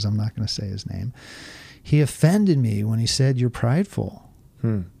he is. I'm not going to say his name. He offended me when he said, "You're prideful."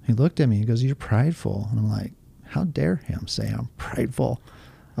 He looked at me and goes, "You're prideful." And I'm like, how dare him say I'm prideful?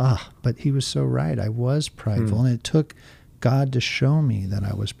 But he was so right. I was prideful. And it took God to show me that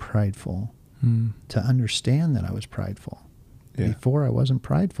I was prideful, to understand that I was prideful. Yeah. Before I wasn't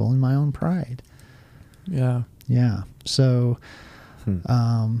prideful in my own pride. Yeah. Yeah. So,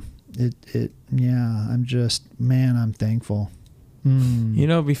 I'm thankful. You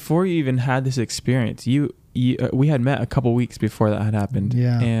know, before you even had this experience, we had met a couple weeks before that had happened.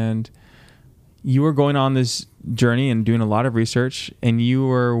 Yeah. And you were going on this journey and doing a lot of research, and you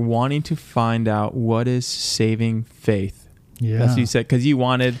were wanting to find out what is saving faith. Yeah. That's what you said, because you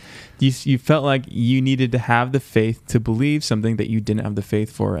felt like you needed to have the faith to believe something that you didn't have the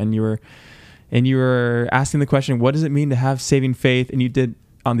faith for, and you were asking the question, what does it mean to have saving faith? And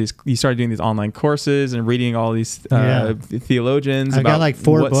you started doing these online courses and reading all these theologians I got about like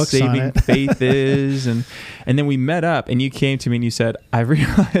 4 what books on saving it. faith is, and then we met up, and you came to me and you said, I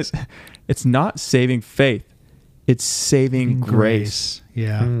realize it's not saving faith, it's saving grace.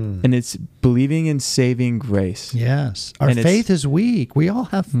 Yeah. And it's believing in saving grace. Yes. Our And it's- faith is weak. We all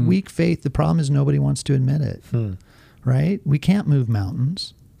have weak faith. The problem is nobody wants to admit it. Right? We can't move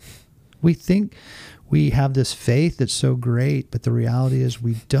mountains. We think we have this faith that's so great, but the reality is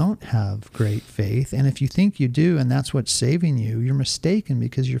we don't have great faith. And if you think you do, and that's what's saving you, you're mistaken,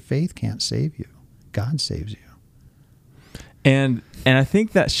 because your faith can't save you. God saves you. And I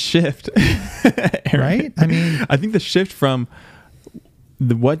think that shift, Aaron, Right? I mean, I think the shift from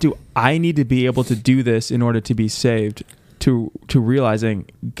what do I need to be able to do this in order to be saved, to realizing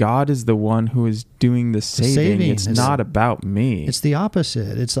God is the one who is doing the saving. It's not about me. it's the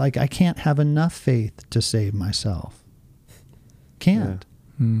opposite. It's like I can't have enough faith to save myself. Can't.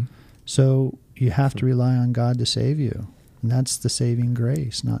 So you have to rely on God to save you. And that's the saving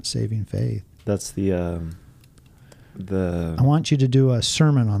grace, not saving faith. That's the I want you to do a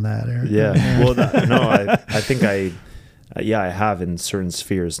sermon on that, Eric. yeah. Well, I think I have in certain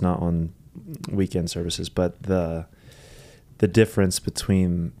spheres, not on weekend services, but the difference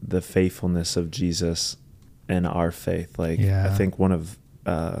between the faithfulness of Jesus and our faith. Like, Yeah. I think one of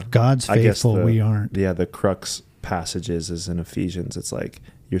God's I guess faithful, we aren't. Yeah, the crux passages is in Ephesians. It's like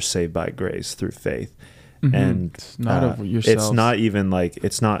you're saved by grace through faith, Mhm. and It's not of yourselves. it's not even like,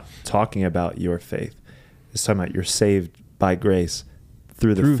 it's not talking about your faith. It's talking about you're saved by grace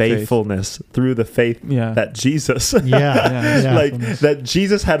through the Through faith. faithfulness, through the faith Yeah. that Jesus, Yeah. like that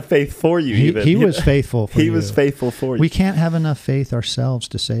Jesus had faith for you. He was faithful for He you. was faithful for you. We can't have enough faith ourselves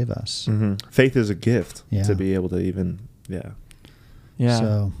to save us. Mhm. Faith is a gift Yeah. to be able to even, yeah. Yeah.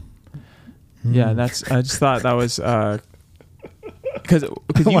 So, Yeah, that's. I just thought that was because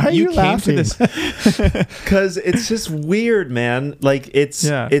Why are you came laughing? to this. Because it's just weird, man. Like it's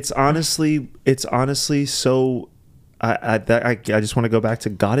Yeah. it's honestly so. I just want to go back to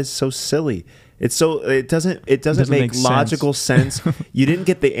God is so silly. It's so it doesn't Doesn't make make sense. logical sense. You didn't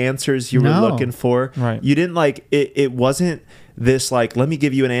get the answers you were No. looking for. Right. You didn't like it. It wasn't this like, let me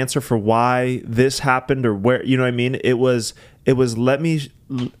give you an answer for why this happened or where, you know what I mean? It was let me.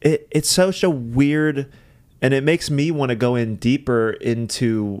 It's such a weird, and it makes me want to go in deeper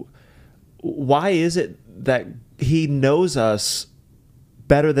into why is it that he knows us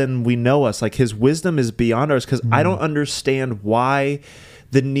better than we know us? Like his wisdom is beyond ours, because I don't understand why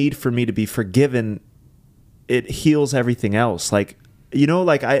the need for me to be forgiven, it heals everything else. Like, you know,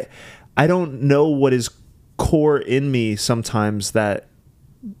 like I don't know what is core in me sometimes that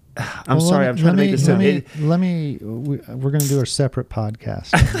I'm Well, sorry, I'm trying to make this sound. we're going to do a separate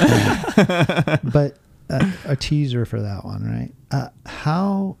podcast. But a teaser for that one, right?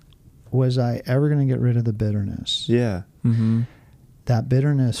 How was I ever going to get rid of the bitterness? Yeah. Mm-hmm. That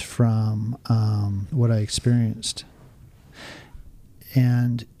bitterness from what I experienced.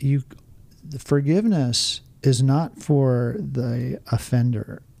 And the forgiveness is not for the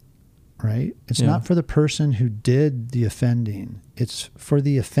offender, right? It's Yeah. not for the person who did the offending. It's for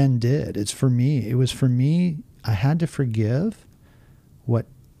the offended. It's for me. It was for me. I had to forgive what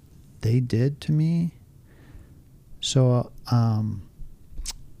they did to me. So, and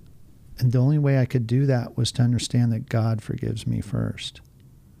the only way I could do that was to understand that God forgives me first.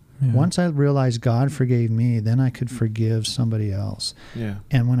 Yeah. Once I realized God forgave me, then I could forgive somebody else. Yeah.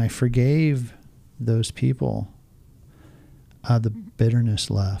 And when I forgave those people, the bitterness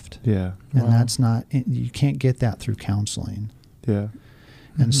left. Yeah. And Wow. that's not, you can't get that through counseling. Yeah.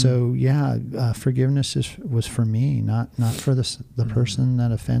 And Mhm. so, yeah, forgiveness was for me, not for the person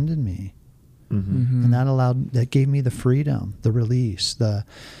that offended me. Mm-hmm. Mhm. And that gave me the freedom, the release, the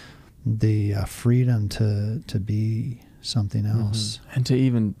freedom to be something else. And to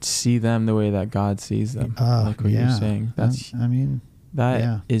even see them the way that God sees them, like what yeah. you're saying, that's I mean,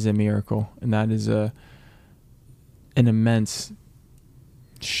 that is yeah. a miracle, and that is an immense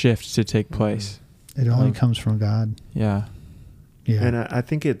shift to take place. it only Like- comes from God. Yeah, Yeah. And I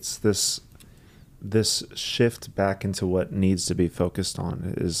think it's this shift back into what needs to be focused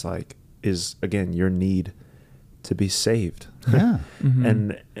on is again your need to be saved. Yeah.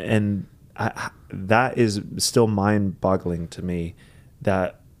 Mhm. And that is still mind-boggling to me,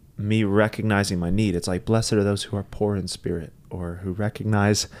 that me recognizing my need. It's like, blessed are those who are poor in spirit, or who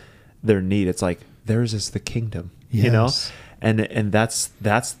recognize their need. It's like, theirs is the kingdom, you know? Yes. And that's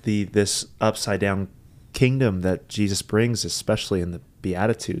this upside down kingdom that Jesus brings, especially in the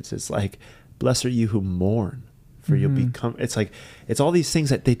Beatitudes. It's like, blessed are you who mourn, for you'll become, it's like, it's all these things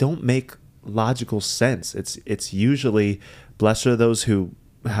that they don't make logical sense. It's usually, blessed are those who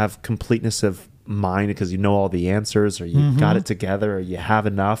have completeness of mind because you know all the answers, or you got it together, or you have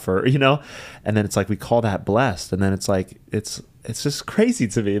enough, or, you know, and then it's like, we call that blessed. And then it's like, it's just crazy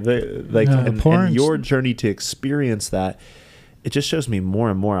to me. And your journey to experience that, it just shows me more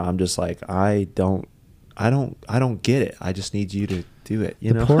and more. I'm just like, I don't get it. I just need you to do it.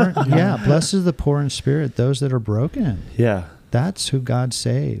 You know? Blessed is the poor in spirit, those that are broken. Yeah. That's who God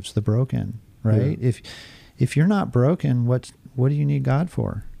saves, the broken, right? Yeah. If you're not broken, what do you need God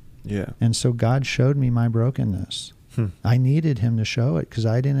for? Yeah. And so God showed me my brokenness. I needed him to show it because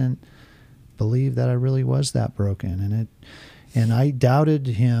I didn't believe that I really was that broken. And I doubted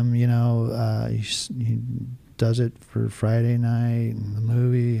him, you know, he does it for Friday night and the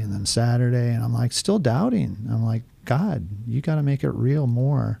movie and then Saturday. And I'm like, still doubting. I'm like, God, you got to make it real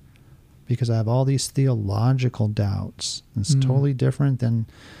more, because I have all these theological doubts. It's totally different than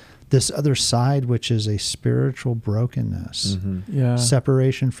this other side, which is a spiritual brokenness, yeah,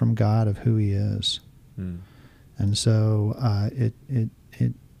 separation from God of who he is. And so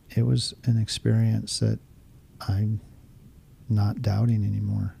it was an experience that I'm not doubting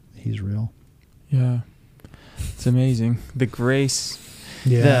anymore. He's real. Yeah. It's amazing. The grace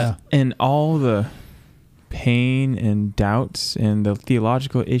Yeah. and all the pain and doubts and the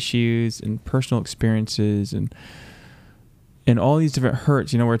theological issues and personal experiences and all these different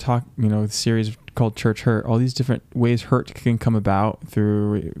hurts, we're talking, the series called Church Hurt, all these different ways hurt can come about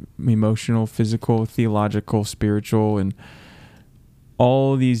through emotional, physical, theological, spiritual, and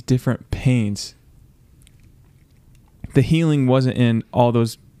all these different pains. The healing wasn't in all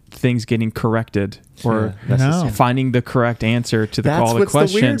those things getting corrected or No. finding the correct answer to all the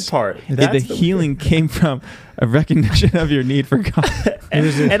questions. The weird part. The healing came from a recognition of your need for God.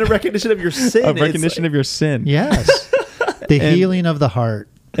 and a recognition of your sin. A recognition of your sin. Yes. The healing of the heart.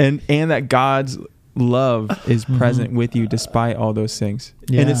 And that God's love is present with you despite all those things.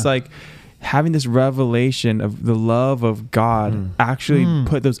 Yeah. And it's like having this revelation of the love of God actually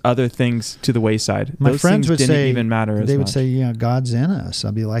put those other things to the wayside. My those friends things would didn't say, even matter as they would much. say, God's in us.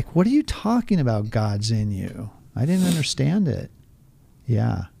 I'll be like, what are you talking about? God's in you. I didn't understand it.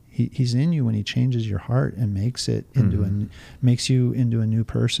 Yeah. He's in you when he changes your heart and makes it makes you into a new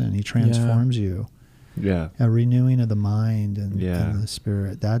person. He transforms you. Yeah. A renewing of the mind and the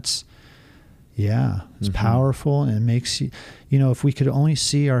spirit. That's, it's powerful, and it makes you, if we could only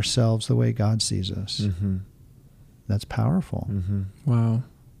see ourselves the way God sees us, that's powerful. Wow.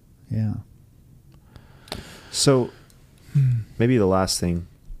 Yeah. So maybe the last thing,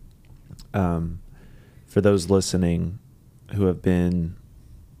 for those listening who have been,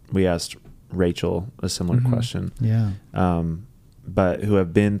 we asked Rachel a similar question. Yeah. But who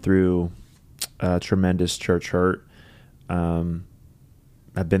have been through tremendous church hurt,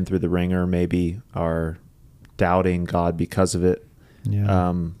 have been through the ringer, maybe are doubting God because of it.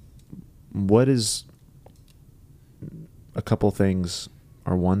 Yeah. What is a couple things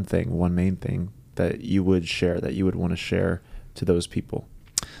or one main thing that you would share, that you would want to share to those people?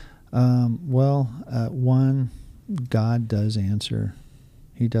 One, God does answer.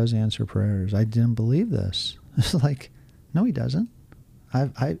 He does answer prayers. I didn't believe this. It's like, no, he doesn't.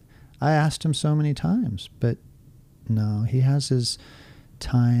 I asked him so many times, but no, he has his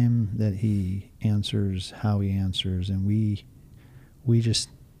time that he answers, how he answers, and we just,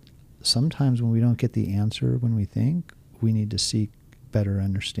 sometimes when we don't get the answer when we think, we need to seek better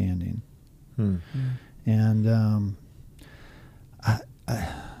understanding. And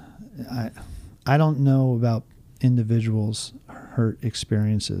I don't know about individuals' hurt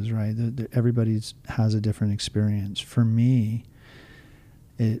experiences, right? Everybody has a different experience. For me,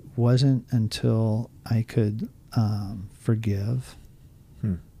 it wasn't until I could forgive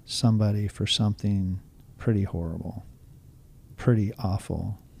somebody for something pretty horrible, pretty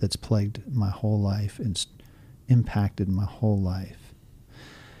awful, that's plagued my whole life and impacted my whole life.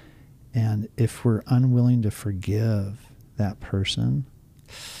 And if we're unwilling to forgive that person,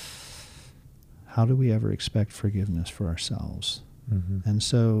 how do we ever expect forgiveness for ourselves? And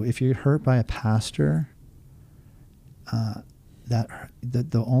so if you're hurt by a pastor,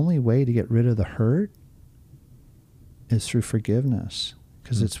 the only way to get rid of the hurt is through forgiveness,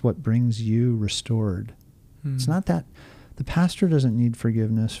 because it's what brings you restored. It's not that the pastor doesn't need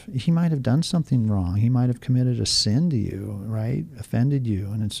forgiveness. He might have done something wrong. He might have committed a sin to you, right? Offended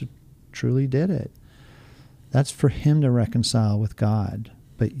you, and it's truly did it. That's for him to reconcile with God.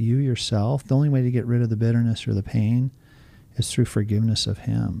 But you yourself, the only way to get rid of the bitterness or the pain is through forgiveness of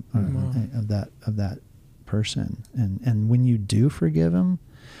him, of that person. And when you do forgive him,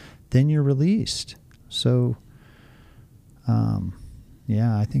 then you're released. So,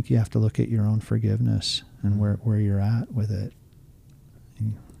 I think you have to look at your own forgiveness and where you're at with it.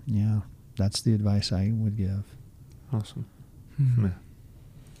 Yeah, that's the advice I would give. Awesome.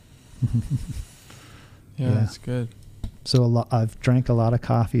 Yeah, that's good. So I've drank a lot of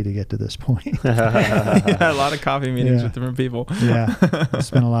coffee to get to this point. A lot of coffee meetings Yeah. with different people. Yeah, I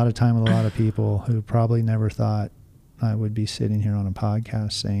spent a lot of time with a lot of people who probably never thought I would be sitting here on a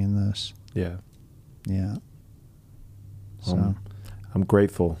podcast saying this. Yeah. Yeah. So I'm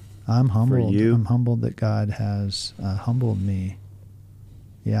grateful. I'm humbled. For you. I'm humbled that God has humbled me.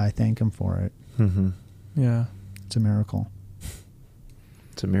 Yeah, I thank him for it. Yeah. It's a miracle.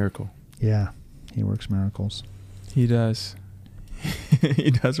 It's a miracle. Yeah, he works miracles. He does.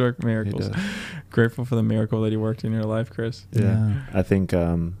 He does work miracles. He does. Grateful for the miracle that he worked in your life, Chris. Yeah. I think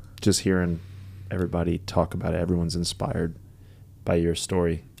just hearing everybody talk about it, everyone's inspired by your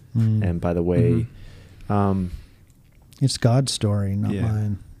story and by the way. It's God's story, not Yeah.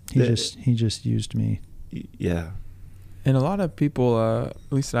 mine. He just used me. Yeah. And a lot of people, at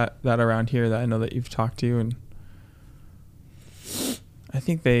least that around here that I know that you've talked to, and I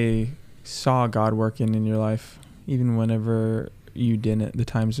think they saw God working in your life, even whenever you didn't. The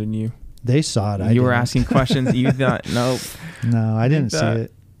times when you saw it. were asking questions, you thought, nope. No, I didn't see that-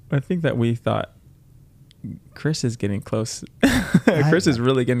 it. I think that we thought Chris is getting close. Chris is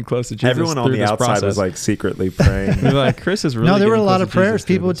really getting close to Jesus. Everyone on through the this outside process. was like secretly praying. We're like, Chris is really. No, there were a getting lot close of to Jesus prayers.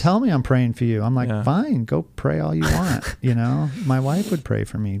 through People would this. tell me I'm praying for you. I'm like, Yeah. fine, go pray all you want. My wife would pray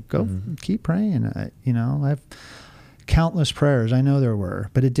for me. Go keep praying. I have countless prayers. I know there were,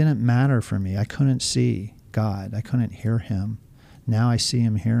 but it didn't matter for me. I couldn't see God. I couldn't hear him. Now I see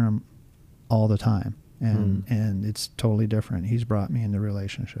him, hear him all the time. And it's totally different. He's brought me into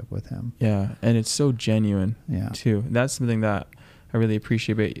relationship with him. Yeah, and it's so genuine. Yeah. Too. That's something that I really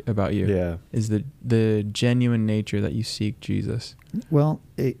appreciate about you. Yeah. Is the genuine nature that you seek Jesus. Well,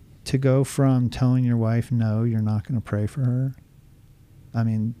 to go from telling your wife, no, you're not going to pray for her. I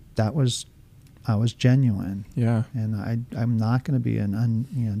mean, I was genuine, Yeah. and I'm not going to be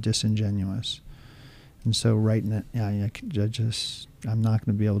disingenuous. And so right now, I'm not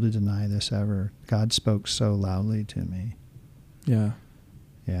going to be able to deny this ever. God spoke so loudly to me. Yeah.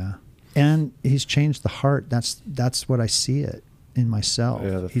 Yeah. And he's changed the heart. That's what I see it in myself.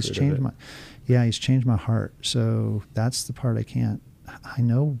 Yeah, the he's fruit of changed it. he's changed my heart. So that's the part I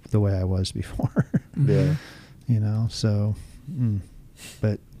know the way I was before. Yeah. So,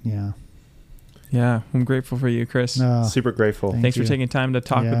 but yeah. Yeah. I'm grateful for you, Chris. No, Super grateful. Thank Thanks you. for taking time to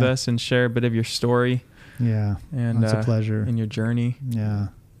talk with Yeah. us and share a bit of your story yeah. and It's a pleasure. and your journey. Yeah.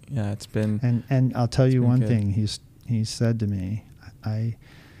 Yeah, it's been And I'll tell you been one good. thing. He said to me, I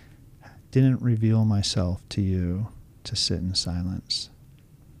didn't reveal myself to you to sit in silence.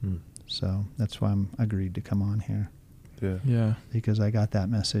 So that's why I'm agreed to come on here, Yeah. yeah. because I got that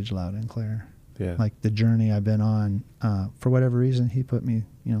message loud and clear. Yeah. Like the journey I've been on, for whatever reason, he put me,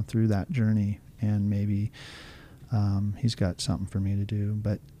 through that journey, and maybe he's got something for me to do.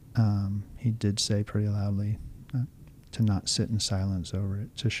 But he did say pretty loudly to not sit in silence over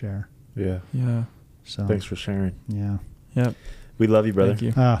it, to share. Yeah. Yeah. So Thanks for sharing. yeah. Yep. We love you, brother. Thank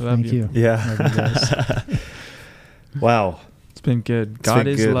you. Ah, Love thank you. Yeah. Love you guys. Wow. It's been good. It's God been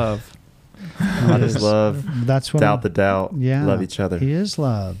is good. love. God It is love. That's what Doubt the doubt. Yeah. Love each other. He is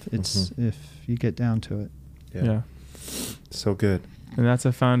love. It's if you get down to it. Yeah. So good. And that's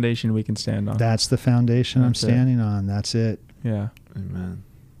a foundation we can stand on. That's the foundation That's I'm it. standing on. That's it. Yeah. Amen.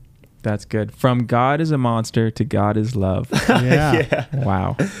 That's good. From God is a monster to God is love. Yeah. Yeah.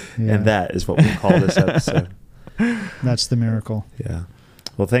 Wow. Yeah. And that is what we call this episode. That's the miracle. Yeah.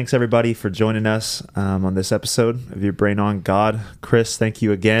 Well, thanks everybody for joining us on this episode of Your Brain on God. Chris, thank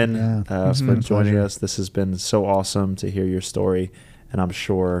you again Yeah. for Mhm. joining Pleasure. us. This has been so awesome to hear your story, and I'm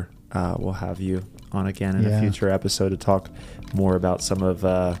sure we'll have you on again in a Yeah. future episode to talk more about some of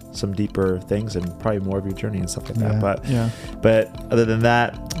some deeper things and probably more of your journey and stuff like Yeah. that. Yeah. But other than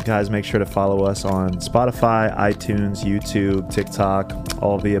that, guys, make sure to follow us on Spotify, iTunes, YouTube, TikTok,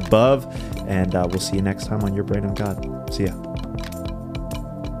 all of the above, and we'll see you next time on Your Brain on God. See ya.